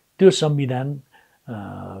त्यो संविधान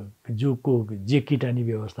जे किटानी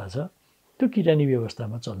व्यवस्था छ त्यो किटानी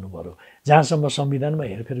व्यवस्थामा चल्नु पर्यो। जहाँसम्म संविधानमा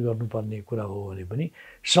हेरफेर गर्नुपर्ने कुरा हो भने पनि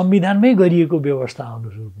संविधानमै गरिएको व्यवस्था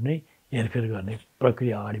अनुरूप नै हेरफेर गर्ने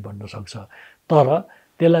प्रक्रिया अगाडि बढ्न सक्छ। तर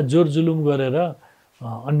त्यसलाई जोरजुलुम गरेर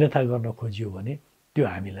अन्यथा गर्न खोजियो भने त्यो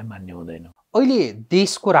हामीलाई मान्य हुँदैन। अहिले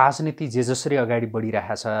देशको राजनीति जे जसरी अगाडि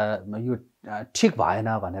बढिरहेछ यो ठिक भएन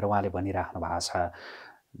भनेर उहाँले भनिराख्नु भएको छ।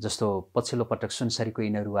 जस्तो पछिल्लो पटक सुनसरीको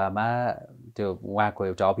इनरुवामा त्यो उहाँको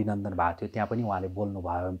एउटा अभिनन्दन भएको थियो, त्यहाँ पनि उहाँले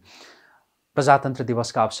बोल्नुभयो। प्रजातन्त्र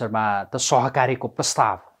दिवसका अवसरमा त सहकार्यको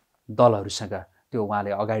प्रस्ताव दलहरूसँग त्यो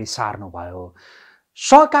उहाँले अगाडि सार्नुभयो।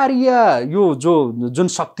 सहकार्य यो जुन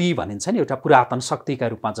शक्ति भनिन्छ नि एउटा पुरातन शक्तिका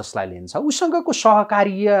रूपमा जसलाई लिन्छ उसँगको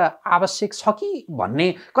सहकार्य आवश्यक छ कि भन्ने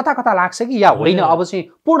कता कता लाग्छ कि या होइन अब चाहिँ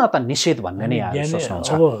पूर्णतः निषेध भन्ने नै सोच्नुहुन्छ?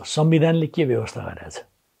 अब संविधानले के व्यवस्था गरेको छ,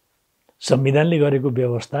 संविधानले गरेको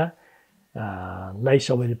व्यवस्था लाई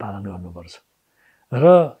सबैले पालन गर्नुपर्छ। र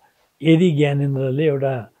यदि ज्ञानेन्द्रले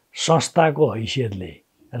एउटा संस्थाको हैसियतले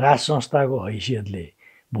राज संस्थाको हैसियतले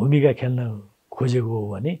भूमिका खेल्न खोजेको हो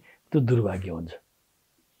भने त्यो दुर्भाग्य हुन्छ।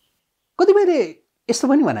 कतिपयले यस्तो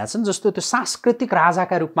पनि भनेका छन् जस्तो त्यो सांस्कृतिक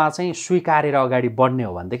राजाका रूपमा चाहिँ स्वीकारेर अगाडि बढ्ने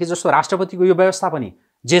हो भनेदेखि जस्तो राष्ट्रपतिको यो व्यवस्था पनि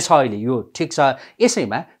जे छ अहिले यो ठिक छ,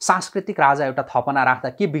 यसैमा सांस्कृतिक राजा एउटा थपना राख्दा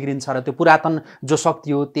के बिग्रिन्छ र त्यो पुरातन जो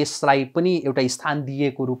शक्ति हो त्यसलाई पनि एउटा स्थान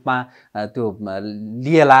दिएको रूपमा त्यो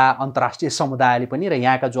लिएला अन्तर्राष्ट्रिय समुदायले पनि र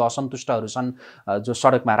यहाँका जो असन्तुष्टहरू छन् जो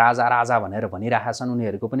सडकमा राजा राजा भनेर भनिरहेका छन्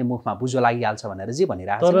उनीहरूको पनि मुखमा बुझो लागिहाल्छ भनेर जे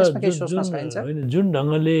भनिरहेका छन् यसमा के सोच्न सकिन्छ? जुन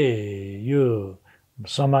ढङ्गले यो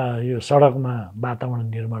सडकमा वातावरण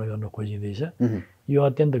निर्माण गर्न खोजिँदैछ यो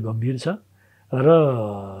अत्यन्त गम्भीर छ र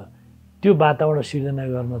त्यो वातावरण सिर्जना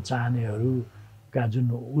गर्न चाहनेहरूका जुन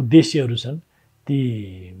उद्देश्यहरू छन् ती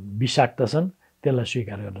विषाक्त छन्, त्यसलाई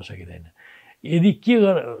स्वीकार गर्न सकिँदैन। यदि के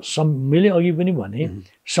मैले अघि पनि भने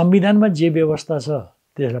संविधानमा जे व्यवस्था छ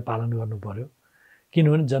त्यसलाई पालन गर्नु पर्यो,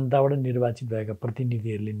 किनभने जनताबाट निर्वाचित भएका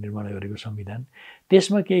प्रतिनिधिहरूले निर्माण गरेको संविधान,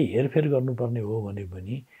 त्यसमा केही हेरफेर गर्नुपर्ने हो भने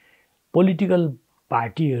पनि पोलिटिकल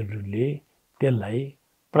पार्टीहरूले त्यसलाई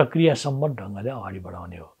प्रक्रियासम्म ढङ्गले अगाडि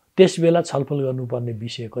बढाउने हो। त्यसबेला छलफल गर्नुपर्ने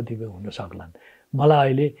विषय कतिपय हुन सक्लान्। मलाई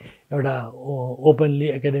अहिले एउटा ओपनली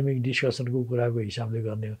एकाडेमिक डिस्कसनको कुराको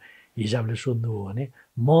हिसाबले सोध्नु हो भने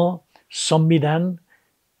म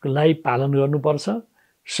संविधानलाई पालन गर्नुपर्छ,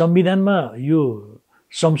 संविधानमा यो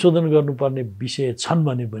संशोधन गर्नुपर्ने विषय छन्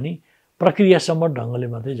भने पनि प्रक्रियासम्म ढङ्गले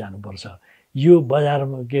मात्रै जानुपर्छ। यो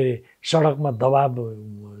बजारमा के अरे सडकमा दबाब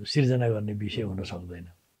सिर्जना गर्ने विषय हुन सक्दैन।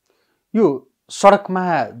 यो सडकमा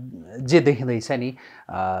जे देखिँदैछ नि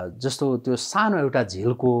जस्तो त्यो सानो एउटा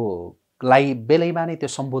झिलको लाई बेलैमा नै त्यो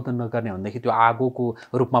सम्बोधन नगर्ने भनेदेखि त्यो आगोको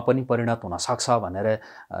रूपमा पनि परिणत हुन सक्छ भनेर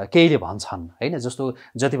केहीले भन्छन् हैन। जस्तो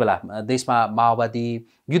जति बेला देशमा माओवादी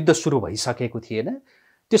युद्ध सुरु भइसकेको थिएन,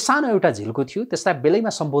 त्यो सानो एउटा झिलको थियो, त्यसलाई बेलैमा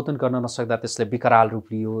सम्बोधन गर्न नसक्दा त्यसले विकराल रूप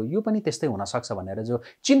लियो, यो पनि त्यस्तै हुन सक्छ भनेर जो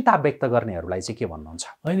चिन्ता व्यक्त गर्नेहरूलाई चाहिँ के भन्नुहुन्छ?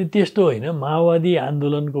 होइन त्यस्तो होइन, माओवादी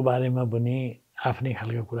आन्दोलनको बारेमा पनि आफ्नै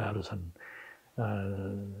खालका कुराहरू छन्।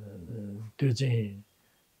 त्यो चाहिँ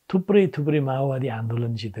थुप्रै माओवादी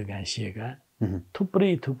आन्दोलनसित गाँसिएका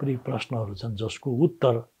थुप्रै प्रश्नहरू छन् जसको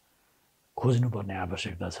उत्तर खोज्नुपर्ने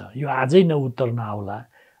आवश्यकता छ। यो आजै न उत्तर नआउला,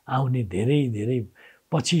 आउने धेरै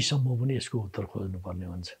पछिसम्म पनि यसको उत्तर खोज्नुपर्ने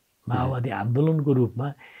हुन्छ। माओवादी आन्दोलनको रूपमा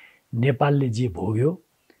नेपालले जे भोग्यो,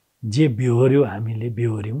 जे बेहोर्यो, हामीले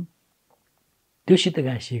बेहोर्यौँ, त्योसित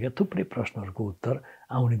गाँसिएका थुप्रै प्रश्नहरूको उत्तर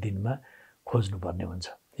आउने दिनमा खोज्नुपर्ने हुन्छ।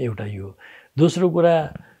 एउटा यो। दोस्रो कुरा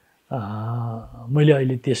मैले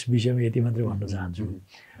अहिले त्यस विषयमा यति मात्रै भन्न चाहन्छु,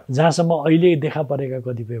 जहाँसम्म अहिले देखा परेका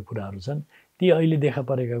कतिपय कुराहरू छन् ती अहिले देखा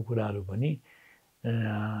परेका कुराहरू पनि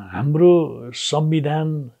हाम्रो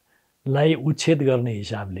संविधानलाई उच्छेद गर्ने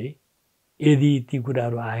हिसाबले यदि ती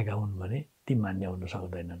कुराहरू आएका हुन् भने ती मान्य हुन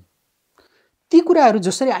सक्दैनन्। ती कुराहरू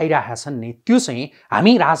जसरी आइरहेका छन् नि त्यो चाहिँ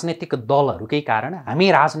हामी राजनीतिक दलहरूकै कारण, हामी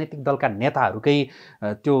राजनीतिक दलका नेताहरूकै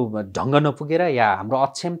त्यो ढङ्ग नपुगेर या हाम्रो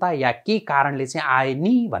अक्षमता या के कारणले चाहिँ आए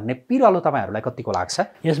नि भन्ने पिरलो तपाईँहरूलाई कतिको लाग्छ?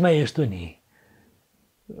 यसमा यस्तो नि,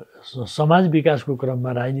 समाज विकासको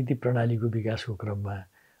क्रममा, राजनीतिक प्रणालीको विकासको क्रममा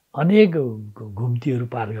अनेक घुम्तीहरू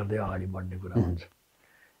पार गर्दै अगाडि बढ्ने कुरा हुन्छ।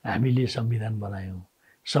 हामीले संविधान बनायौँ,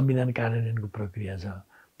 संविधान कार्यान्वयनको प्रक्रिया छ,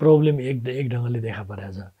 प्रब्लम एक ढङ्गले देखा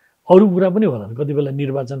परेको छ, अरू कुरा पनि होलान्, कति बेला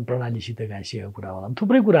निर्वाचन प्रणालीसित गाँसिएको कुरा होलान्,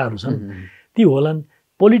 थुप्रै कुराहरू छन् ती होलान्।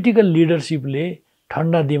 पोलिटिकल लिडरसिपले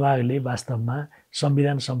ठन्डा दिमागले वास्तवमा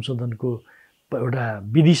संविधान संशोधनको एउटा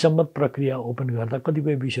विधिसम्मत प्रक्रिया ओपन गर्दा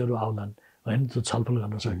कतिपय विषयहरू आउलान्, होइन, त्यो छलफल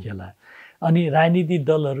गर्न सकिएला। अनि राजनीतिक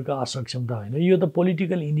दलहरूका असक्षमता होइन, यो त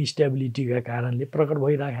पोलिटिकल इन्स्टेबिलिटीका कारणले प्रकट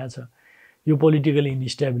भइरहेको छ। यो पोलिटिकल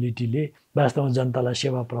इन्स्टेबिलिटीले वास्तवमा जनतालाई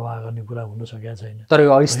सेवा प्रवाह गर्ने कुरा हुन सकेका छैन। तर यो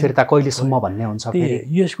अस्थिरता कहिलेसम्म भन्ने हुन्छ?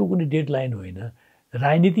 यसको कुनै डेडलाइन होइन।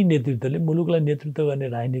 राजनीतिक नेतृत्वले, मुलुकलाई नेतृत्व गर्ने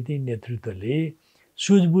राजनीतिक नेतृत्वले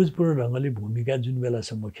सुझबुझपूर्ण ढङ्गले भूमिका जुन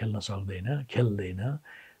बेलासम्म खेल्दैन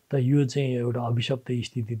त यो चाहिँ एउटा अभिशप्त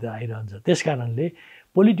स्थिति त आइरहन्छ। त्यसकारणले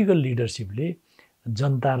पोलिटिकल लिडरसिपले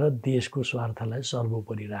जनता र देशको स्वार्थलाई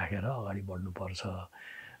सर्वोपरि राखेर अगाडि बढ्नुपर्छ।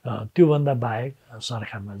 त्योभन्दा बाहेक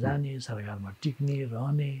सरकारमा जाने, सरकारमा टिक्ने,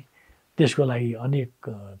 रहने, त्यसको लागि अनेक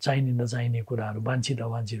चाहिने नचाहिने कुराहरू, वाञ्छित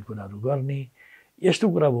अवाञ्छित कुराहरू गर्ने, यस्तो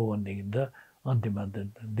कुरा भयो भनेदेखि त अन्त्यमा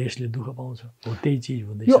देशले दुःख पाउँछ। हो त्यही चिज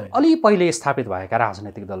हुँदैछ। यो अलि पहिले स्थापित भएका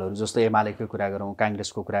राजनैतिक दलहरू जस्तो एमालेको कुरा गरौँ,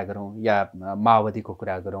 काङ्ग्रेसको कुरा गरौँ या माओवादीको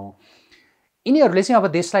कुरा गरौँ, यिनीहरूले चाहिँ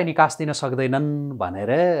अब देशलाई निकास दिन सक्दैनन्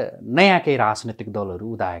भनेर नयाँ केही राजनैतिक दलहरू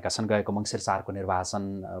उदाएका छन्। गएको मङ्सिर 4 को निर्वाचन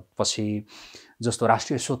पछि जस्तो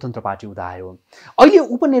राष्ट्रिय स्वतन्त्र पार्टी उदायो। अहिले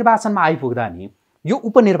उपनिर्वाचनमा आइपुग्दा नि यो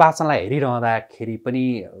उपनिर्वाचनलाई हेरिरहँदाखेरि पनि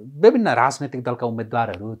विभिन्न राजनैतिक दलका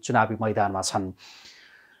उम्मेदवारहरू चुनावी मैदानमा छन्,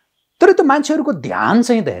 तर त्यो मान्छेहरूको ध्यान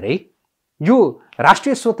चाहिँ धेरै यो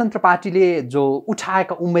राष्ट्रिय स्वतन्त्र पार्टीले जो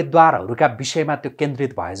उठाएका उम्मेदवारहरूका विषयमा त्यो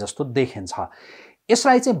केन्द्रित भए जस्तो देखिन्छ।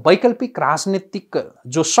 यसलाई चाहिँ वैकल्पिक राजनीतिक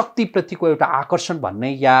जो शक्तिप्रतिको एउटा आकर्षण भन्ने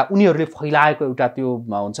या उनीहरूले फैलाएको एउटा त्यो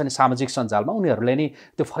हुन्छ नि सामाजिक सञ्जालमा उनीहरूले नै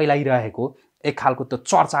त्यो फैलाइरहेको एक खालको त्यो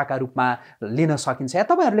चर्चाका रूपमा लिन सकिन्छ या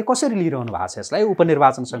तपाईँहरूले कसरी लिइरहनु भएको छ यसलाई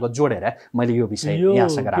उपनिर्वाचनसँग जोडेर? मैले यो विषय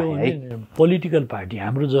यहाँसँग राखेँ है। पोलिटिकल पार्टी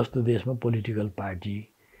हाम्रो जस्तो देशमा पोलिटिकल पार्टी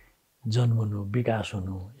जन्मनु, विकास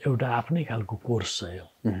हुनु एउटा आफ्नै खालको कोर्स छ।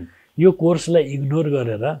 यो कोर्सलाई इग्नोर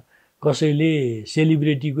गरेर कसैले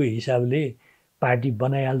सेलिब्रिटीको हिसाबले पार्टी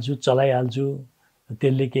बनाइहाल्छु, चलाइहाल्छु,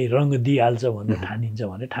 त्यसले केही रङ दिइहाल्छ भनेर ठानिन्छ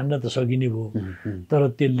भने ठान्न त सकिने भयो, तर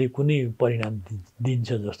त्यसले कुनै परिणाम दिन्छ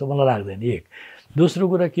जस्तो मलाई लाग्दैन। एक दोस्रो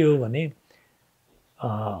कुरा के हो भने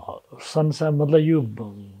संसार मतलब यो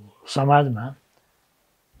समाजमा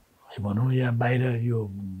भनौँ या बाहिर यो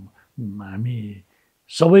हामी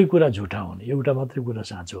सबै कुरा झुटा हुने, एउटा मात्रै कुरा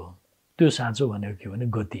साँचो हो। त्यो साँचो भनेको के भने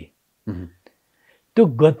गति। त्यो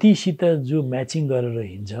गतिसित जो म्याचिङ गरेर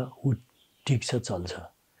हिँड्छ ऊ ठिक छ, चल्छ।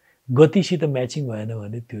 गतिसित म्याचिङ भएन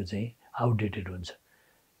भने त्यो चाहिँ आउटडेटेड हुन्छ।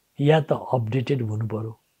 या त अपडेटेड हुनु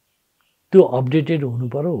पर्यो, त्यो अपडेटेड हुनु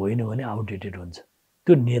पर्यो, होइन भने आउटडेटेड हुन्छ।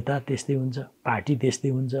 त्यो नेता त्यस्तै हुन्छ, पार्टी त्यस्तै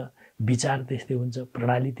हुन्छ, विचार त्यस्तै हुन्छ,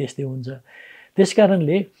 प्रणाली त्यस्तै हुन्छ।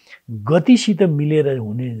 त्यसकारणले गतिसित मिलेर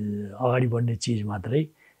हुने अगाडि बढ्ने चिज मात्रै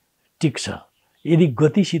टिक्छ। यदि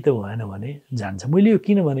गतिसित भएन भने जान्छ। मैले यो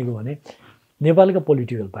किन भनेको भने नेपालका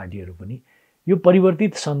पोलिटिकल पार्टीहरू पनि यो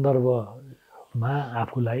परिवर्तित सन्दर्भमा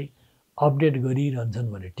आफूलाई अपडेट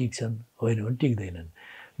गरिरहन्छन् भने टिक्छन्, होइन भने टिक्दैनन्।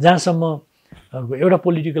 जहाँसम्म एउटा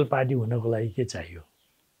पोलिटिकल पार्टी हुनको लागि के चाहियो?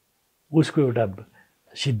 उसको एउटा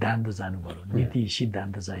सिद्धान्त जानु पर्यो, नीति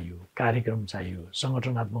सिद्धान्त चाहियो, कार्यक्रम चाहियो,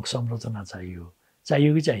 सङ्गठनात्मक संरचना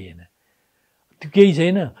चाहियो कि चाहिएन? त्यो केही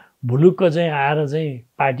छैन। भुलुक्क चाहिँ आएर चाहिँ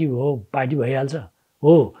पार्टी हो, पार्टी भइहाल्छ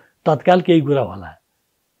हो, तत्काल केही कुरा होला।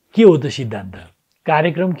 के हो त सिद्धान्त?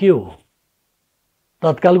 कार्यक्रम के हो?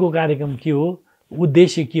 तत्कालको कार्यक्रम के हो?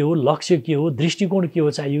 उद्देश्य के हो? लक्ष्य के हो? दृष्टिकोण के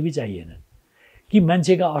हो? चाहियो कि चाहिएन? कि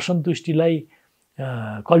मान्छेका असन्तुष्टिलाई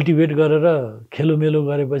कल्टिभेट गरेर खेलोमेलो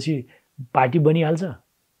गरेपछि पार्टी बनिहाल्छ?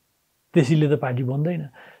 त्यसैले त पार्टी बन्दैन।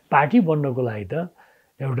 पार्टी बन्नको लागि त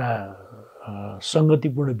एउटा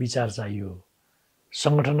सङ्गतिपूर्ण विचार चाहियो,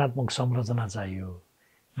 सङ्गठनात्मक संरचना चाहियो,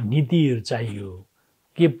 नीतिहरू चाहियो,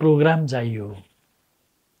 के प्रोग्राम चाहियो,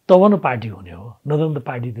 तब न पार्टी हुने हो। नत्र त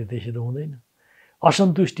पार्टी त त्यसै त हुँदैन।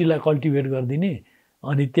 असन्तुष्टिलाई कल्टिभेट गरिदिने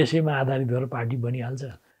अनि त्यसैमा आधारित भएर पार्टी बनिहाल्छ।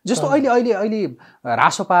 जस्तो अहिले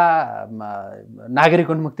रासोपा नागरिक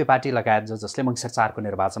उन्मुक्ति पार्टी लगायत जसले मङ्सिर 4 को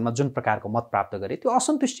निर्वाचनमा जुन प्रकारको मत प्राप्त गरे त्यो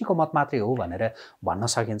असन्तुष्टिको मत मात्रै हो भनेर भन्न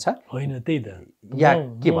सकिन्छ? होइन, त्यही त। या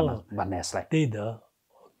के भन्ने यसलाई? त्यही त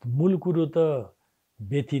मूल कुरो त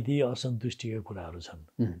व्यथिति असन्तुष्टिका कुराहरू छन्।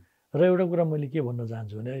 र एउटा कुरा मैले के भन्न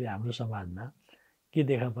चाहन्छु भने अहिले हाम्रो समाजमा के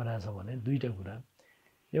देखा परेको छ भने दुईवटा कुरा।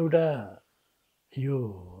 एउटा यो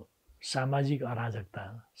सामाजिक अराजकता,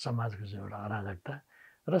 समाजको चाहिँ एउटा अराजकता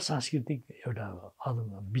र सांस्कृतिक एउटा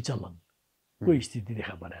विचलनको स्थिति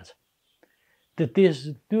देखा परेको छ।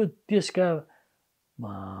 त्यसका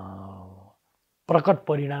प्रकट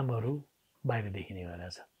परिणामहरू बाहिर देखिने गरेको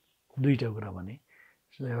छ। दुईवटा कुरा भने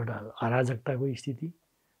एउटा अराजकताको स्थिति,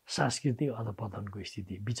 सांस्कृतिक अधपतनको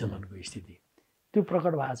स्थिति, विचलनको स्थिति त्यो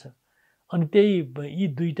प्रकट भएको छ। अनि त्यही यी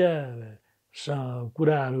दुईवटा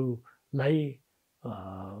कुराहरूलाई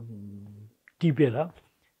टिपेर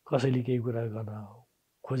कसैले केही कुरा गर्न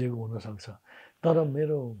खोजेको हुनसक्छ। तर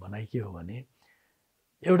मेरो भनाइ के हो भने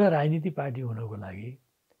एउटा राजनीतिक पार्टी हुनको लागि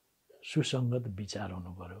सुसङ्गत विचार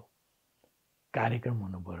हुनु पर्यो, कार्यक्रम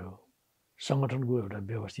हुनु पर्यो, सङ्गठनको एउटा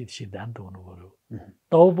व्यवस्थित सिद्धान्त हुनु पर्यो,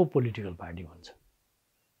 तब पो पोलिटिकल पार्टी हुन्छ।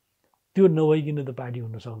 त्यो नभइकन त पार्टी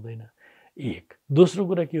हुन सक्दैन। एक दोस्रो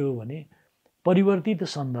कुरा के हो भने परिवर्तित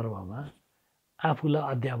सन्दर्भमा आफूलाई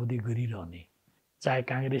अध्यावधि गरिरहने चाहे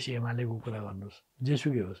काङ्ग्रेस एमालेको कुरा गर्नुहोस्,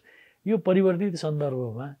 जेसुकै होस्, यो परिवर्तित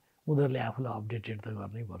सन्दर्भमा उनीहरूले आफूलाई अपडेटेड त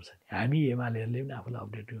गर्नै पर्छ। हामी एमालेहरूले पनि आफूलाई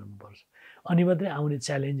अपडेट गर्नुपर्छ, अनि मात्रै आउने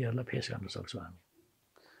च्यालेन्जहरूलाई फेस गर्न सक्छौँ हामी।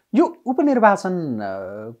 यो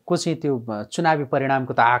उपनिर्वाचनको चाहिँ त्यो चुनावी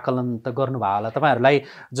परिणामको त आकलन त गर्नुभयो होला तपाईँहरूलाई,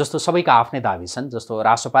 जस्तो सबैका आफ्नै दाबी छन्, जस्तो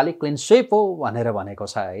रासोपाले क्लिन स्वेप हो भनेर भनेको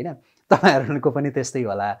छ होइन, तपाईँहरूको पनि त्यस्तै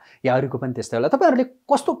होला या अरूको पनि त्यस्तै होला, तपाईँहरूले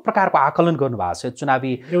कस्तो प्रकारको आकलन गर्नुभएको छ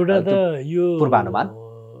चुनावी एउटा त यो पूर्वानुमान?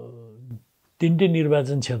 तिनटै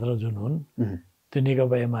निर्वाचन क्षेत्र जुन हुन् त्यो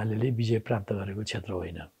नेकपा एमाले विजय प्राप्त गरेको क्षेत्र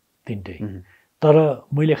होइन तिनटै, तर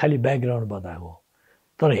मैले खालि ब्याकग्राउन्ड बताएको।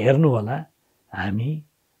 तर हेर्नु होला हामी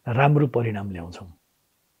राम्रो परिणाम ल्याउँछौँ।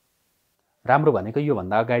 राम्रो भनेको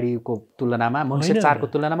योभन्दा अगाडिको तुलनामा, मङ्सिर 4 को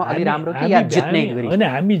तुलनामा अलि राम्रो कि या जित्ने गरी? होइन,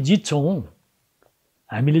 हामी जित्छौँ।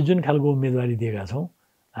 हामीले जुन खालको उम्मेदवारी दिएका छौँ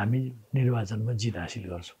हामी निर्वाचनमा जित हासिल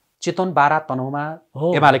गर्छौँ। चितवन, बारा, तनहुँमा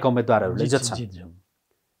एमालेका उम्मेदवारहरूले जित्छन्।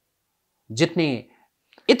 जित्ने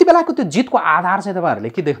यति बेलाको त्यो जितको आधार चाहिँ तपाईँहरूले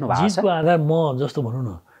के देख्नु भएको छ? जितको आधार म जस्तो भनौँ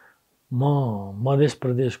न, म मध्य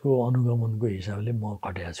प्रदेशको अनुगमनको हिसाबले म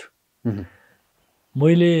खटेको छु।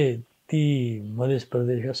 मैले ती मध्य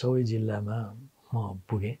प्रदेशका सबै जिल्लामा म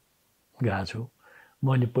पुगेँ, गएको छु।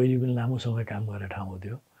 मैले पहिले पनि लामो समय काम गरेर ठाउँ हो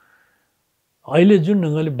त्यो। अहिले जुन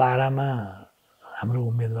ढङ्गले बारामा हाम्रो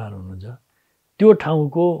उम्मेदवार हुनुहुन्छ त्यो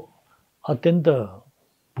ठाउँको अत्यन्त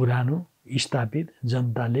पुरानो स्थापित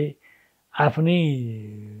जनताले आफ्नै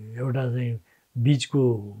एउटा चाहिँ बिचको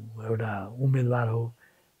एउटा उम्मेदवार हो,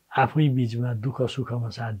 आफै बिचमा दुःख सुखमा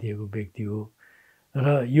साथ दिएको व्यक्ति हो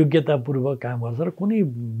र योग्यतापूर्वक काम गर्छ र कुनै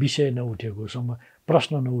विषय नउठेको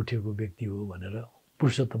प्रश्न नउठेको व्यक्ति हो भनेर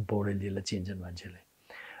पुरुषोत्तम पौडेलजीलाई चिन्छन् मान्छेले।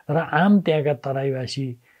 र आम त्यहाँका तराईवासी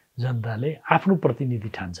जनताले आफ्नो प्रतिनिधि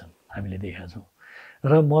ठान्छन्, हामीले देखेका छौँ।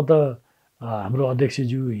 र म त हाम्रो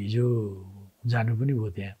अध्यक्षज्यू हिजो जानु पनि भयो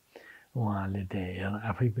त्यहाँ, उहाँले त्यहाँ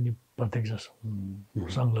आफै पनि प्रत्यक्ष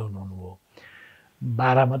संलग्न हुनुभयो।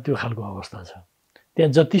 बारामा त्यो खालको अवस्था छ।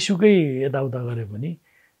 त्यहाँ जतिसुकै यताउता गरे पनि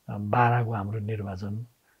बाराको हाम्रो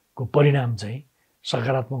निर्वाचनको परिणाम चाहिँ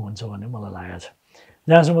सकारात्मक हुन्छ भन्ने मलाई लागेको छ।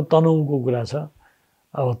 जहाँसम्म तनहुँको कुरा छ,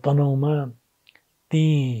 अब तनहुँमा ती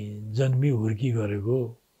जन्मी हुर्की गरेको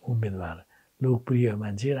उम्मेदवार, लोकप्रिय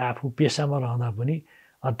मान्छे र आफू पेसामा रहँदा पनि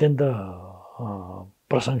अत्यन्त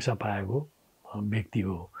प्रशंसा पाएको व्यक्ति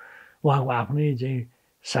हो। उहाँको आफ्नै चाहिँ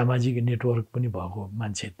सामाजिक नेटवर्क पनि भएको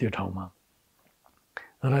मान्छे त्यो ठाउँमा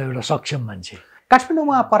र एउटा सक्षम मान्छे।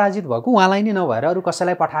 काठमाडौँमा पराजित भएको उहाँलाई नै नभएर अरू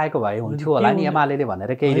कसैलाई पठाएको भए हुन्थ्यो होला नि एमाले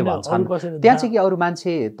भनेर केहीले भन्छन्। त्यहाँ चाहिँ कि अरू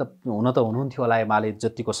मान्छे त हुन त हुनुहुन्थ्यो होला एमाले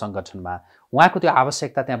जतिको सङ्गठनमा, उहाँको त्यो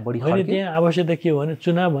आवश्यकता त्यहाँ बढी खल्क्यो। त्यहाँ आवश्यकता के हो भने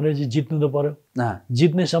चुनाव भनेपछि जित्नु त पर्यो,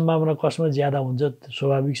 जित्ने सम्भावना कसमा ज्यादा हुन्छ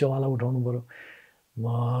स्वाभाविक छ उहाँलाई उठाउनु पर्यो।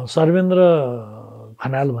 सर्वेन्द्र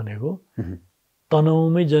खनाल भनेको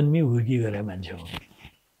तनहुँमै जन्मी हुर्की गरे मान्छे हो।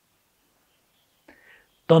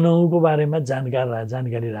 तनहुँको बारेमा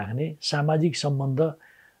जानकारी राख्ने, सामाजिक सम्बन्ध,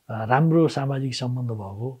 राम्रो सामाजिक सम्बन्ध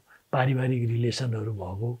भएको, पारिवारिक रिलेसनहरू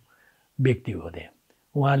भएको व्यक्ति हो त्यहाँ।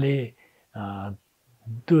 उहाँले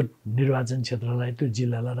त्यो निर्वाचन क्षेत्रलाई, त्यो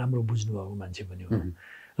जिल्लालाई राम्रो बुझ्नुभएको मान्छे पनि हो।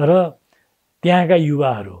 र त्यहाँका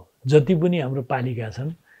युवाहरू जति पनि हाम्रो पालिका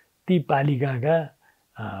छन् ती पालिकाका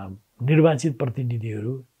निर्वाचित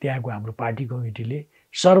प्रतिनिधिहरू त्यहाँको हाम्रो पार्टी कमिटीले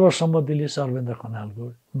सर्वसम्मतिले सर्वेन्द्र खनालको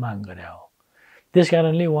माग गरे हो। त्यस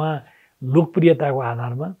कारणले उहाँ लोकप्रियताको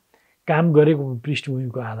आधारमा, काम गरेको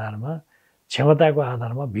पृष्ठभूमिको आधारमा, क्षमताको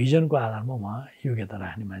आधारमा, भिजनको आधारमा उहाँ योग्यता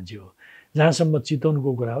राख्ने मान्छे हो। जहाँसम्म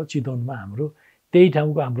चितवनको कुरा हो, चितवनमा हाम्रो त्यही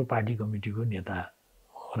ठाउँको हाम्रो पार्टी कमिटीको नेता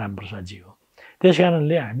रामप्रसादजी हो। त्यस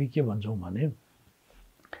कारणले हामी के भन्छौँ भने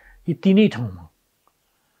यी तिनै ठाउँमा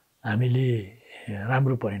हामीले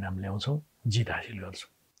राम्रो परिणाम ल्याउँछौँ, जित हासिल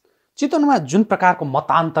गर्छौँ। चितवनमा जुन प्रकारको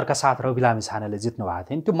मतान्तरका साथ रवि लामिछानेले जित्नु भएको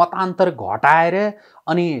थियो त्यो मतान्तर घटाएर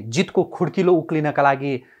अनि जितको खुड्किलो उक्लिनका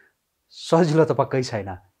लागि सजिलो त पक्कै छैन।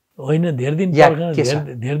 होइन,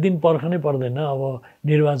 धेर दिन पर्खनै पर्दैन। अब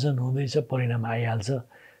निर्वाचन हुँदैछ, परिणाम आइहाल्छ।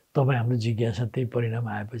 तपाईँ हाम्रो जिज्ञासा त्यही परिणाम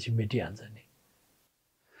आएपछि मेटिहाल्छ नि।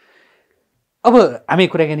 अब हामी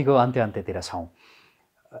कुराकानीको अन्त्यतिर छौँ।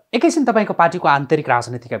 एकैछिन तपाईँको पार्टीको आन्तरिक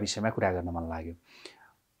राजनीतिका विषयमा कुरा गर्न मन लाग्यो।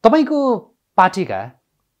 तपाईँको पार्टीका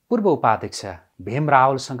पूर्व उपाध्यक्ष भीम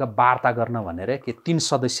रावलसँग वार्ता गर्न भनेर के 3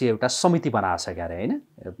 सदस्यीय एउटा समिति बनाएको अरे होइन,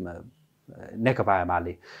 नेकपा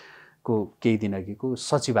एमालेको केही दिन अघिको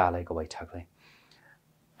सचिवालयको बैठकले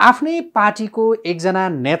आफ्नै पार्टीको एकजना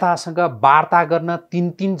नेतासँग वार्ता गर्न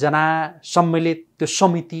 3 जना सम्मिलित त्यो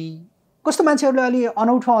समिति, कस्तो मान्छेहरूले अलि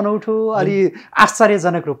अनौठो अलि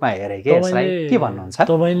आश्चर्यजनक रूपमा हेरे के यसलाई के भन्नुहुन्छ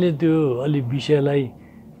तपाईँले? त्यो अलि विषयलाई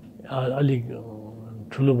अलिक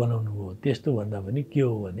ठुलो बनाउनु हो। त्यस्तो भन्दा पनि के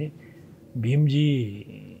हो भने भीमजी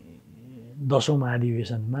 10औं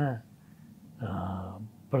महाधिवेशनमा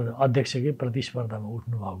अध्यक्षकै प्रतिस्पर्धामा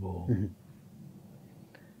उठ्नुभएको हो।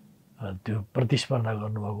 त्यो प्रतिस्पर्धा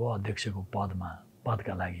गर्नुभएको अध्यक्षको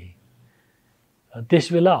पदका लागि।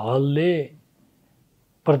 त्यसबेला हलले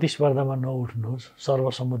प्रतिस्पर्धामा नउठ्नुहोस्,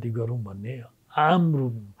 सर्वसम्मति गरौँ भन्ने आम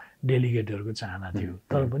डेलिगेटहरूको चाहना थियो।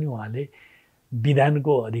 तर पनि उहाँले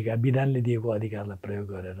विधानले दिएको अधिकारलाई प्रयोग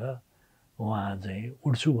गरेर उहाँ चाहिँ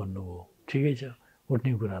उठ्छु भन्नुभयो। ठिकै छ,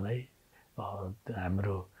 उठ्ने कुरालाई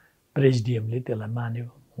हाम्रो प्रेसिडियमले त्यसलाई मान्यो,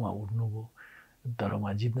 उहाँ उठ्नुभयो। तर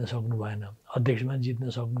उहाँ जित्न सक्नु भएन, अध्यक्षमा जित्न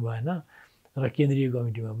सक्नु भएन र केन्द्रीय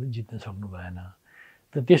कमिटीमा पनि जित्न सक्नु भएन।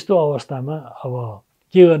 त त्यस्तो अवस्थामा अब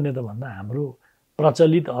के गर्ने त भन्दा हाम्रो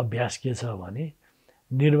प्रचलित अभ्यास के छ भने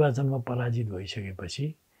निर्वाचनमा पराजित भइसकेपछि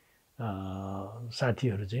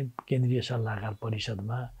साथीहरू चाहिँ केन्द्रीय सल्लाहकार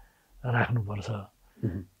परिषदमा राख्नुपर्छ।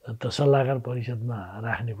 त सल्लाहकार परिषदमा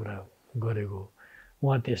राख्ने कुरा गरेको,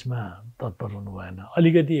 उहाँ त्यसमा तत्पर हुनु भएन।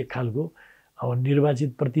 अलिकति एक खालको अब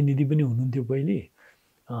निर्वाचित प्रतिनिधि पनि हुनुहुन्थ्यो पहिले,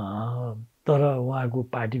 तर उहाँको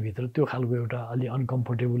पार्टीभित्र त्यो खालको एउटा अलि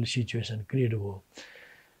अनकम्फर्टेबल सिचुएसन क्रिएट भयो।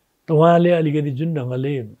 त उहाँले अलिकति जुन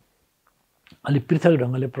ढङ्गले अलिक पृथक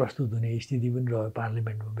ढङ्गले प्रस्तुत हुने स्थिति पनि रह्यो,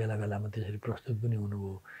 पार्लिमेन्टमा बेला बेलामा त्यसरी प्रस्तुत पनि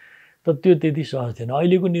हुनुभयो। त त्यो त्यति सहज थिएन।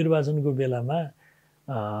 अहिलेको निर्वाचनको बेलामा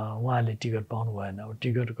उहाँले टिकट पाउनु भएन। अब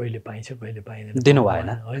टिकट कहिले पाइन्छ कहिले पाइँदैन, दिनु भएन,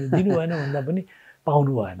 होइन दिनु भएन भन्दा पनि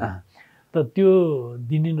पाउनु भएन। त त्यो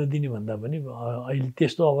दिने नदिने भन्दा पनि अहिले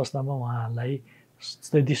त्यस्तो अवस्थामा उहाँलाई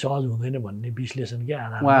त्यति सहज हुँदैन भन्ने विश्लेषणकै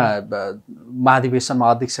आधारमा उहाँ महाधिवेशनमा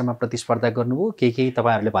अध्यक्षमा प्रतिस्पर्धा गर्नुभयो। केही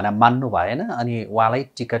तपाईँहरूले भने मान्नु भएन अनि उहाँलाई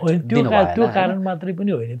टिकट दिनु भएन। त्यो कारण मात्रै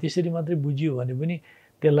पनि होइन, त्यसरी मात्रै बुझियो भने पनि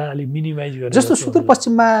त्यसलाई अलिक मिनिमाइज गरेर जस्तो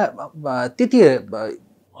सुदूरपश्चिममा त्यति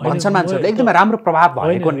भन्छन् मान्छेहरूले एकदमै राम्रो प्रभाव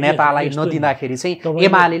भएको नेतालाई नदिँदाखेरि चाहिँ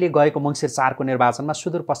एमाले गएको मङ्सिर 4 को निर्वाचनमा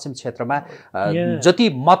सुदूरपश्चिम क्षेत्रमा जति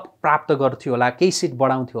मत प्राप्त गर्थ्यो होला, केही सिट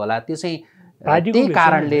बढाउँथ्यो होला, त्यो चाहिँ त्यही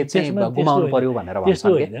कारणले चाहिँ गुमाउनु पर्यो भनेर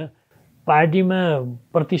भन्छन्। होइन, पार्टीमा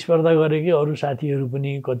प्रतिस्पर्धा गरेकै अरू साथीहरू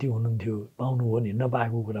पनि कति हुनुहुन्थ्यो, पाउनु हो नि,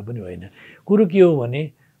 नपाएको कुरा पनि होइन। कुरो के हो भने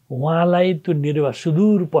उहाँलाई त्यो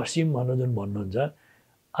सुदूरपश्चिम भनेर जुन भन्नुहुन्छ,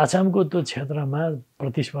 आसामको त्यो क्षेत्रमा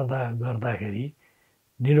प्रतिस्पर्धा गर्दाखेरि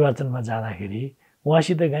निर्वाचनमा जाँदाखेरि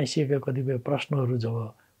उहाँसित गाँसिएका कतिपय प्रश्नहरू जब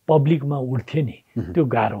पब्लिकमा उठ्थे नि, त्यो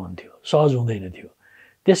गाह्रो हुन्थ्यो, सहज हुँदैन थियो।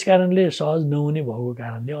 त्यस कारणले सहज नहुने भएको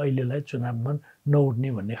कारणले अहिलेलाई चुनावमा नउठ्ने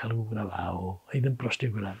भन्ने खालको कुरा भएको हो, एकदम प्रष्ट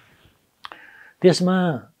कुरा। त्यसमा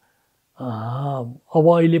अब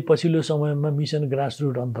अहिले पछिल्लो समयमा मिसन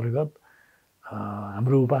ग्रासरुट अन्तर्गत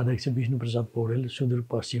हाम्रो उपाध्यक्ष विष्णुप्रसाद पौडेल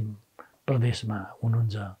सुदूरपश्चिम प्रदेशमा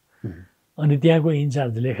हुनुहुन्छ अनि त्यहाँको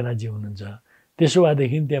इन्चार्ज लेखराजी हुनुहुन्छ। त्यसो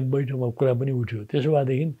भएदेखि त्यहाँ बैठकमा कुरा पनि उठ्यो। त्यसो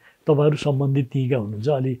भएदेखि तपाईँहरू सम्बन्धित त्यहीँका हुनुहुन्छ,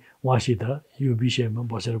 अलि उहाँसित यो विषयमा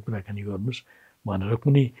बसेर कुराकानी गर्नुहोस् भनेर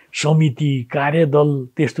कुनै समिति कार्यदल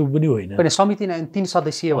त्यस्तो पनि होइन। समिति 3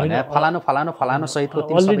 सदस्यीय भने फलानु सहितको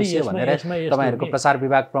 3 सदस्यीय भनेर तपाईँहरूको प्रचार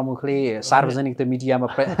विभाग प्रमुखले सार्वजनिक त्यो मिडियामा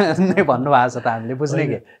नै भन्नुभएको छ त हामीले बुझ्ने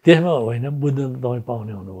के। त्यसमा होइन, बुझ्न त तपाईँ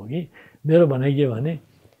पाउने हुनुभयो कि। मेरो भनाइ के भने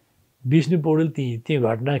विष्णु पौडेल त्यही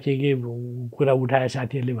घटना के कुरा उठाए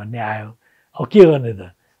साथीहरूले भन्ने आयो। अब के गर्ने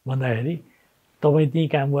त भन्दाखेरि तपाईँ त्यहीँ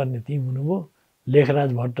काम गर्ने त्यहीँ हुनुभयो, लेखराज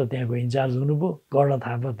भट्ट त्यहाँको इन्चार्ज हुनुभयो, कर्ण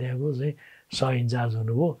थापा त्यहाँको चाहिँ इन्चार्ज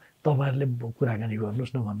हुनुभयो, तपाईँहरूले कुराकानी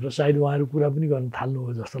गर्नुहोस् न भनेर सायद उहाँहरू कुरा पनि गर्न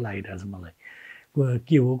थाल्नुभयो जस्तो लागिरहेछ मलाई।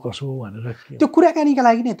 के हो कसो हो भनेर त्यो कुराकानीका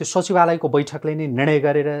लागि नै त्यो सचिवालयको बैठकले नै निर्णय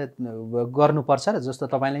गरेर गर्नुपर्छ र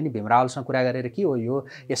जस्तो तपाईँले नि भीम रावलसँग कुरा गरेर के हो यो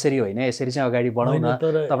यसरी होइन, यसरी चाहिँ अगाडि बढाउन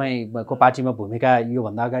तपाईँको पार्टीमा भूमिका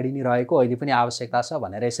योभन्दा अगाडि नै रहेको, अहिले पनि आवश्यकता छ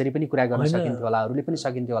भनेर यसरी पनि कुरा गर्न सकिन्थ्यो होला, अरूले पनि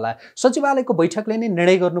सकिन्थ्यो होला। सचिवालयको बैठकले नै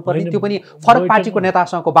निर्णय गर्नुपर्ने, त्यो पनि फरक पार्टीको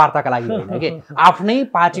नेतासँगको वार्ताका लागि होइन कि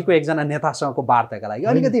आफ्नै पार्टीको एकजना नेतासँगको वार्ताका लागि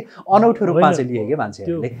अलिकति अनौठो रूपमा चाहिँ लिए कि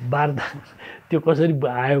मान्छेहरूले। वार्ता त्यो कसरी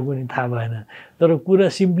आयो पनि थाहा भएन। तर कुरा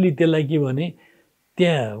सिम्पली त्यसलाई के भने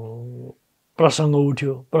त्यहाँ प्रसङ्ग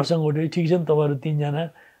उठ्यो, ठिक छ नि तपाईँहरू 3 जना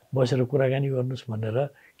बसेर कुराकानी गर्नुहोस् भनेर।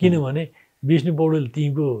 किनभने विष्णु पौडेल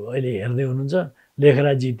त्यहीँको अहिले हेर्दै हुनुहुन्छ,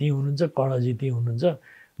 लेखराजी त्यहीँ हुनुहुन्छ, कर्णजी त्यहीँ हुनुहुन्छ,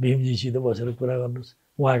 भीमजीसित बसेर कुरा गर्नुहोस्।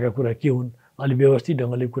 उहाँका कुरा के हुन् अलि व्यवस्थित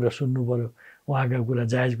ढङ्गले कुरा सुन्नु पऱ्यो, उहाँका कुरा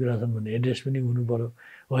जायज कुरा छन् भने एड्रेस पनि हुनु पऱ्यो,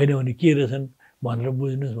 होइन भने के रहेछन् भनेर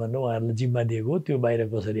बुझ्नुहोस् भनेर उहाँहरूलाई जिम्मा दिएको हो। त्यो बाहिर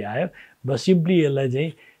कसरी आयो बस सिम्पली यसलाई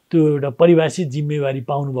चाहिँ त्यो एउटा परिभाषित जिम्मेवारी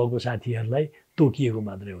पाउनुभएको साथीहरूलाई तोकिएको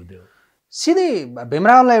मात्रै हो। त्यो सिधै भीम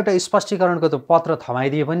रावललाई एउटा स्पष्टीकरणको त पत्र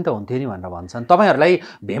थमाइदिए पनि त हुन्थ्यो नि भनेर भन्छन्। तपाईँहरूलाई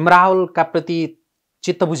भीम रावलका प्रति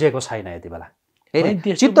चित्त बुझेको छैन यति बेला? होइन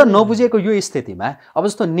चित्त नबुझेको यो स्थितिमा अब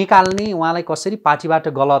जस्तो निकाल्ने उहाँलाई कसरी पार्टीबाट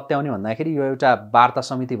गलत्याउने भन्दाखेरि यो एउटा वार्ता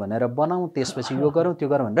समिति भनेर बनाऊ त्यसपछि यो गरौँ त्यो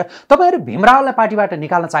गरौँ भनेर तपाईँहरू भीमरावलाई पार्टीबाट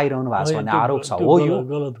निकाल्न चाहिरहनु भएको छ भन्ने आरोप छ हो यो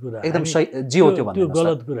गलत कुरा एकदम सही जे हो त्यो भन्नु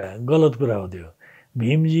गलत कुरा हो त्यो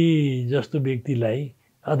भीमजी जस्तो व्यक्तिलाई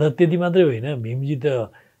अथवा त्यति मात्रै होइन भीमजी त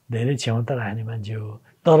धेरै क्षमता राख्ने मान्छे हो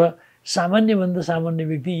तर सामान्यभन्दा सामान्य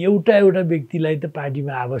व्यक्ति एउटा व्यक्तिलाई त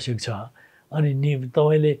पार्टीमा आवश्यक छ अनि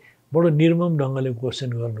तपाईँले बडो निर्मम ढङ्गले क्वेसन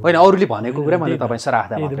गर्नु होइन अरूले भनेको कुरा मैले तपाईँसँग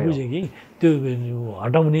राख्दा मात्रै बुझेँ कि त्यो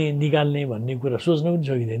हटाउने निकाल्ने भन्ने कुरा सोच्न पनि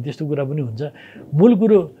सकिँदैन त्यस्तो कुरा पनि हुन्छ मूल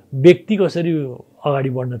कुरो व्यक्ति कसरी अगाडि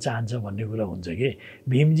बढ्न चाहन्छ भन्ने कुरा हुन्छ कि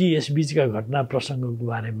भीमजी यसबीचका घटना प्रसङ्गको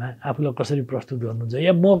बारेमा आफूलाई कसरी प्रस्तुत गर्नुहुन्छ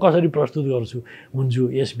या म कसरी प्रस्तुत हुन्छु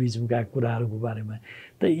यसबीचका कुराहरूको बारेमा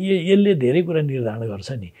त यसले धेरै कुरा निर्धारण गर्छ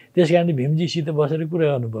नि त्यस कारणले भीमजीसित बसेर कुरा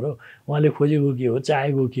गर्नु पऱ्यो उहाँले खोजेको के हो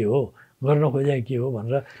चाहेको के हो गर्न खोजेको के हो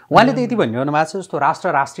भनेर उहाँले त यति भनिरहनु भएको छ जस्तो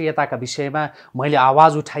राष्ट्रियताका विषयमा मैले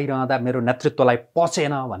आवाज उठाइरहँदा मेरो नेतृत्वलाई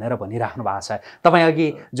पचेन भनेर भनिराख्नु भएको छ तपाईँ अघि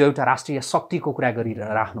जो एउटा राष्ट्रिय शक्तिको कुरा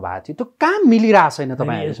गरिराख्नु भएको थियो त्यो काम मिलिरहेको छैन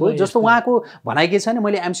तपाईँहरूको जस्तो उहाँको भनाइ के छ भने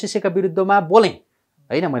मैले एमसिसीका विरुद्धमा बोलेँ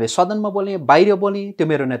होइन मैले सदनमा बोलेँ बाहिर बोलेँ त्यो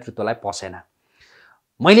मेरो नेतृत्वलाई पसेन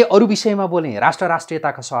मैले अरू विषयमा बोलेँ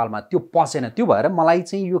राष्ट्रियताका सवालमा त्यो पसेन त्यो भएर मलाई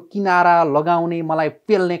चाहिँ यो किनारा लगाउने मलाई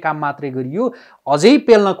पेल्ने काम मात्रै गरियो अझै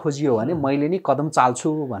पेल्न खोजियो भने मैले नि कदम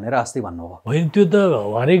चाल्छु भनेर अस्ति भन्नुभयो होइन त्यो त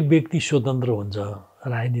हरेक व्यक्ति स्वतन्त्र हुन्छ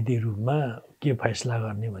राजनीतिक रूपमा के फैसला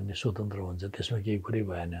गर्ने भन्ने स्वतन्त्र हुन्छ त्यसमा केही कुरै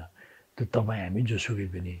भएन त्यो तपाईँ हामी जोसुकै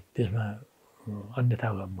पनि त्यसमा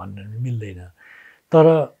अन्यथा भन्न मिल्दैन तर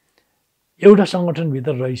एउटा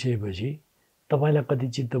सङ्गठनभित्र रहिसकेपछि तपाईँलाई कति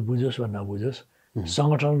चित्त बुझोस् वा नबुझोस्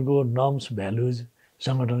सङ्गठनको नर्म्स भ्यालुज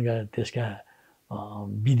सङ्गठनका त्यसका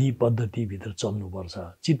विधि पद्धतिभित्र चल्नुपर्छ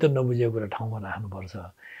चित्त नबुझेको कुरा ठाउँमा राख्नुपर्छ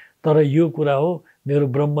तर यो कुरा हो मेरो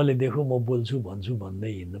ब्रह्मले देखो म बोल्छु भन्छु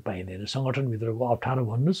भन्दै हिँड्न पाइँदैन सङ्गठनभित्रको अप्ठ्यारो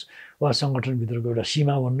भन्नुहोस् वा सङ्गठनभित्रको एउटा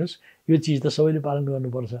सीमा भन्नुहोस् यो चिज त सबैले पालन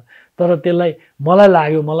गर्नुपर्छ तर त्यसलाई मलाई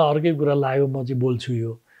लाग्यो मलाई अर्कै कुरा लाग्यो म चाहिँ बोल्छु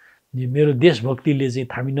यो मेरो देशभक्तिले चाहिँ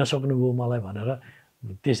थामी नसक्नुभयो मलाई भनेर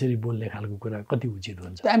त्यसरी बोल्ने खालको कुरा कति उचित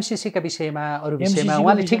हुन्छ एमसिसीका विषयमा अरू विषयमा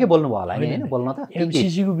उहाँले ठिकै बोल्नुभयो होला नि हैन बोल्न त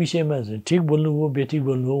एमसिसीको विषयमा ठिक बोल्नुभयो बेठिक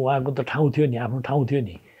बोल्नुभयो उहाँको त ठाउँ थियो नि आफ्नो ठाउँ थियो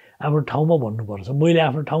नि आफ्नो ठाउँमा भन्नुपर्छ मैले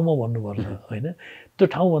आफ्नो ठाउँमा भन्नुपर्छ होइन त्यो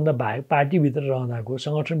ठाउँभन्दा बाहेक पार्टीभित्र रहँदाको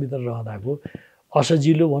सङ्गठनभित्र रहँदाको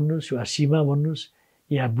असजिलो भन्नुहोस् वा सीमा भन्नुहोस्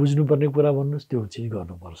या बुझ्नुपर्ने कुरा भन्नुहोस् त्यो चिज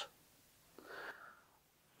गर्नुपर्छ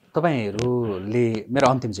तपाईँहरूले मेरो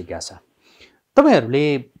अन्तिम जिज्ञासा तपाईँहरूले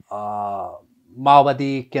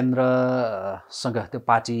माओवादी केन्द्रसँग त्यो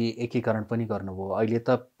पार्टी एकीकरण पनि गर्नुभयो अहिले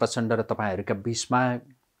त प्रचण्ड र तपाईँहरूका बिचमा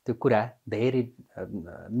त्यो कुरा धेरै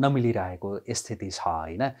नमिलिरहेको स्थिति छ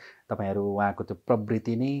होइन तपाईँहरू उहाँको त्यो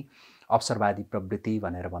प्रवृत्ति नै अवसरवादी प्रवृत्ति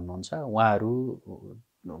भनेर भन्नुहुन्छ उहाँहरू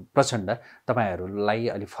प्रचण्ड तपाईँहरूलाई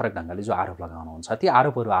अलिक फरक ढङ्गले जो आरोप लगाउनुहुन्छ ती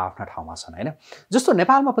आरोपहरू आफ्ना ठाउँमा छन् होइन जस्तो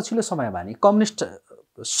नेपालमा पछिल्लो समयमा नि कम्युनिस्ट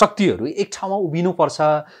शक्तिहरू एक ठाउँमा उभिनुपर्छ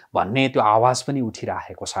भन्ने त्यो आवाज पनि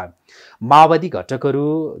उठिरहेको छ माओवादी घटकहरू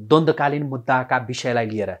द्वन्द्वकालीन मुद्दाका विषयलाई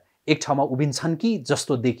लिएर एक ठाउँमा उभिन्छन् कि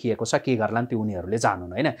जस्तो देखिएको छ के गर्लान् त्यो उनीहरूले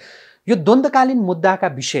जानुन् होइन यो द्वन्द्वकालीन मुद्दाका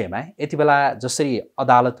विषयमा यति बेला जसरी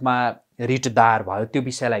अदालतमा रिट दायर भयो त्यो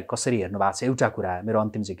विषयलाई कसरी हेर्नु भएको छ एउटा कुरा मेरो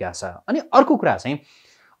अन्तिम जिज्ञासा अनि अर्को कुरा चाहिँ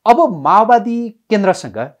अब माओवादी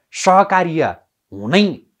केन्द्रसँग सहकार्य हुनै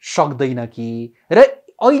सक्दैन कि र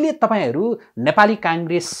अहिले तपाईँहरू नेपाली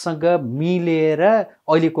काङ्ग्रेससँग मिलेर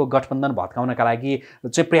अहिलेको गठबन्धन भत्काउनका लागि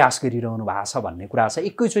चाहिँ प्रयास गरिरहनु भएको छ भन्ने कुरा छ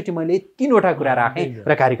एकैचोटि मैले तीनवटा कुरा राखेँ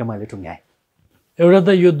र कार्यक्रम मैले टुङ्ग्याएँ एउटा त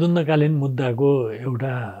यो द्वन्द्वकालीन मुद्दाको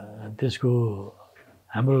एउटा त्यसको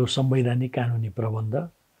हाम्रो संवैधानिक कानुनी प्रबन्ध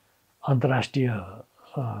अन्तर्राष्ट्रिय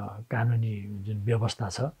कानुनी जुन व्यवस्था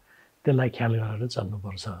छ त्यसलाई ख्याल गरेर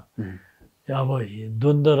चल्नुपर्छ अब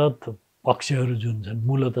द्वन्द्वरत पक्षहरू जुन छन्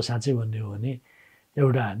मूलत साँच्चै भन्ने हो भने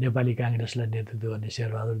एउटा नेपाली काङ्ग्रेसलाई नेतृत्व गर्ने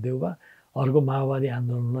शेरबहादुर देउवा अर्को माओवादी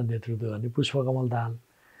आन्दोलनलाई नेतृत्व गर्ने पुष्पकमल दाहाल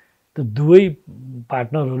त दुवै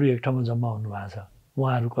पार्टनरहरू एक ठाउँमा जम्मा हुनुभएको छ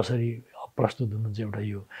उहाँहरू कसरी प्रस्तुत हुनुहुन्छ एउटा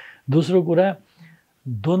यो दोस्रो कुरा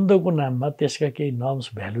द्वन्द्वको नाममा त्यसका केही नर्म्स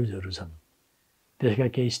भ्यालुजहरू छन् त्यसका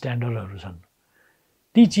केही स्ट्यान्डर्डहरू छन्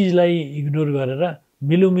ती चिजलाई इग्नोर गरेर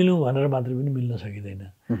मिलौँ मिलौँ भनेर मात्रै पनि मिल्न सकिँदैन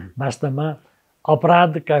वास्तवमा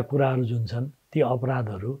अपराधका कुराहरू जुन छन्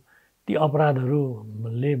ती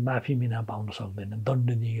अपराधहरूले माफी मिना पाउन सक्दैन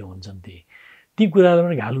दण्डनीय हुन्छन् ती कुराहरू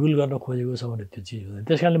पनि घालगुल गर्न खोजेको छ भने त्यो चिज हुँदैन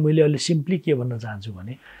त्यस कारणले मैले अहिले सिम्पली के भन्न चाहन्छु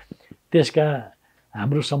भने त्यसका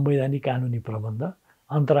हाम्रो संवैधानिक कानुनी प्रबन्ध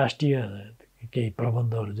अन्तर्राष्ट्रिय केही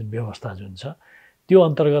प्रबन्धहरू जुन व्यवस्था जुन छ त्यो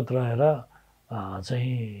अन्तर्गत रहेर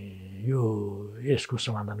चाहिँ यसको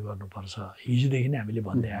समाधान गर्नुपर्छ हिजोदेखि नै हामीले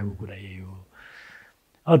भन्दै आएको कुरा यही हो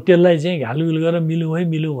त्यसलाई चाहिँ घालुघुल गरेर मिलौँ है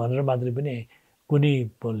मिलौँ भनेर मात्रै पनि कुनै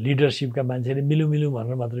लिडरसिपका मान्छेले मिलौँ मिलौँ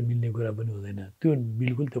भनेर मात्रै मिल्ने कुरा पनि हुँदैन। त्यो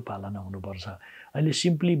बिल्कुल त्यो पालना हुनुपर्छ। अहिले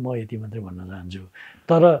सिम्पली म यति मात्रै भन्न चाहन्छु।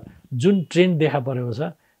 तर जुन ट्रेन्ड देखा परेको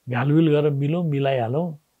छ घालुघुल गरेर मिलौँ मिलाइहालौँ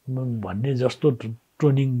भन्ने जस्तो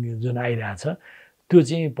ट्रोनिङ जुन आइरहेछ त्यो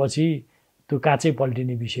चाहिँ पछि त्यो काँचै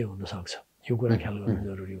पल्टिने विषय हुनसक्छ। यो कुरा ख्याल गर्नु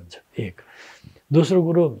जरुरी हुन्छ। एक दोस्रो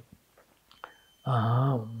कुरो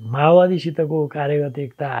माओवादीसितको कार्यगत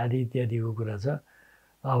एकता आदि इत्यादिको कुरा छ।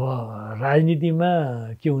 अब राजनीतिमा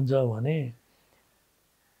के हुन्छ भने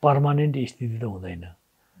पर्मानेन्ट स्थिति त हुँदैन।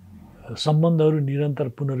 सम्बन्धहरू निरन्तर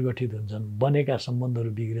पुनर्गठित हुन्छन्। बनेका सम्बन्धहरू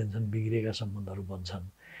बिग्रिन्छन्, बिग्रेका सम्बन्धहरू बन्छन्।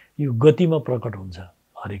 यो गतिमा प्रकट हुन्छ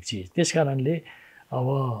हरेक चिज। त्यस कारणले अब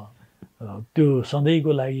त्यो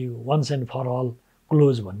सधैँको लागि once and for all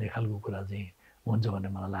close भन्ने खालको कुरा चाहिँ हुन्छ भन्ने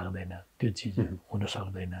मलाई लाग्दैन। त्यो चिज हुन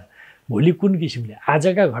सक्दैन। भोलि कुन किसिमले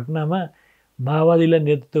आजका घटनामा माओवादीलाई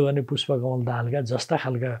नेतृत्व गर्ने पुष्पकमल दाहालका जस्ता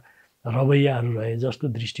खालका रवैयाहरू रहे, जस्तो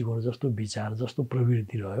दृष्टिकोण, जस्तो विचार, जस्तो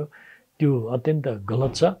प्रवृत्ति रह्यो त्यो अत्यन्त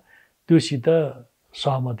गलत छ। त्योसित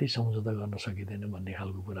सहमति सम्झौता गर्न सकिँदैन भन्ने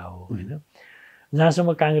खालको कुरा हो होइन।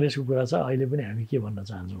 जहाँसम्म काङ्ग्रेसको कुरा छ अहिले पनि हामी के भन्न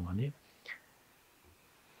चाहन्छौँ भने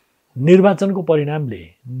निर्वाचनको परिणामले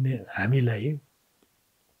हामीलाई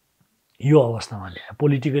यो अवस्थामा ल्यायो।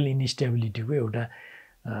 पोलिटिकल इन्स्टेबिलिटीको एउटा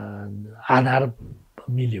आधार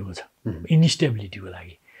मिलेको छ इन्स्टेबिलिटीको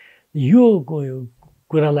लागि। यो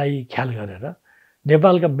कुरालाई ख्याल गरेर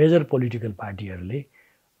नेपालका मेजर पोलिटिकल पार्टीहरूले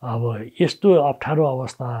अब यस्तो अप्ठ्यारो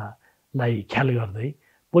अवस्थालाई ख्याल गर्दै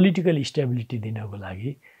पोलिटिकल स्टेबिलिटी दिनको लागि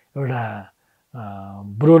एउटा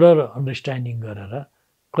ब्रोडर अन्डरस्ट्यान्डिङ गरेर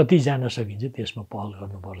कति जान सकिन्छ त्यसमा पहल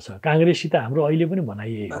गर्नुपर्छ। काङ्ग्रेससित हाम्रो अहिले पनि भनाइ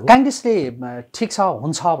यही हो। काङ्ग्रेसले ठिक छ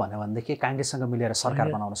हुन्छ भनेदेखि काङ्ग्रेससँग मिलेर सरकार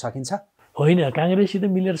बनाउन सकिन्छ? होइन, काङ्ग्रेससित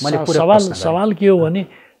मिलेर सवाल के हो भने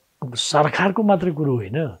सरकारको मात्रै कुरो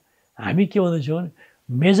होइन। हामी के भन्दैछौँ भने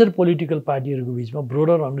मेजर पोलिटिकल पार्टीहरूको बिचमा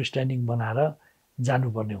ब्रोडर अन्डरस्ट्यान्डिङ बनाएर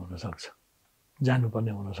जानुपर्ने हुनसक्छ।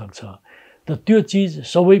 त त्यो चिज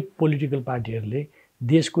सबै पोलिटिकल पार्टीहरूले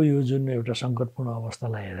देशको यो जुन एउटा सङ्कटपूर्ण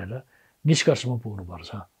अवस्थालाई हेरेर निष्कर्षमा पुग्नुपर्छ।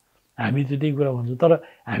 हामी त त्यही कुरा भन्छौँ, तर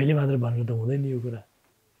हामीले मात्रै भनेर त हुँदैन यो कुरा।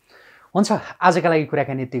 हुन्छ, आजका लागि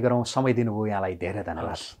कुराकानी यति गरौँ। समय दिनुभयो यहाँलाई धेरै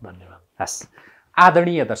धन्यवाद। धन्यवाद। हस्,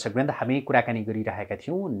 आदरणीय दर्शकवृन्द, हामी कुराकानी गरिरहेका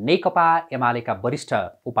थियौँ नेकपा एमालेका वरिष्ठ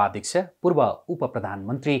उपाध्यक्ष पूर्व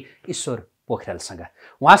उपप्रधानमन्त्री ईश्वर पोखरेलसँग।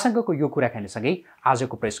 उहाँसँगको यो कुराकानीसँगै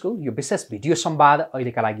आजको प्रेसको यो विशेष भिडियो संवाद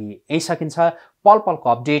अहिलेका लागि यही सकिन्छ। पल पलको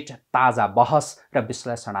अपडेट, ताजा बहस र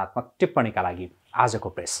विश्लेषणात्मक टिप्पणीका लागि आजको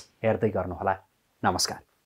प्रेस हेर्दै गर्नुहोला। नमस्कार।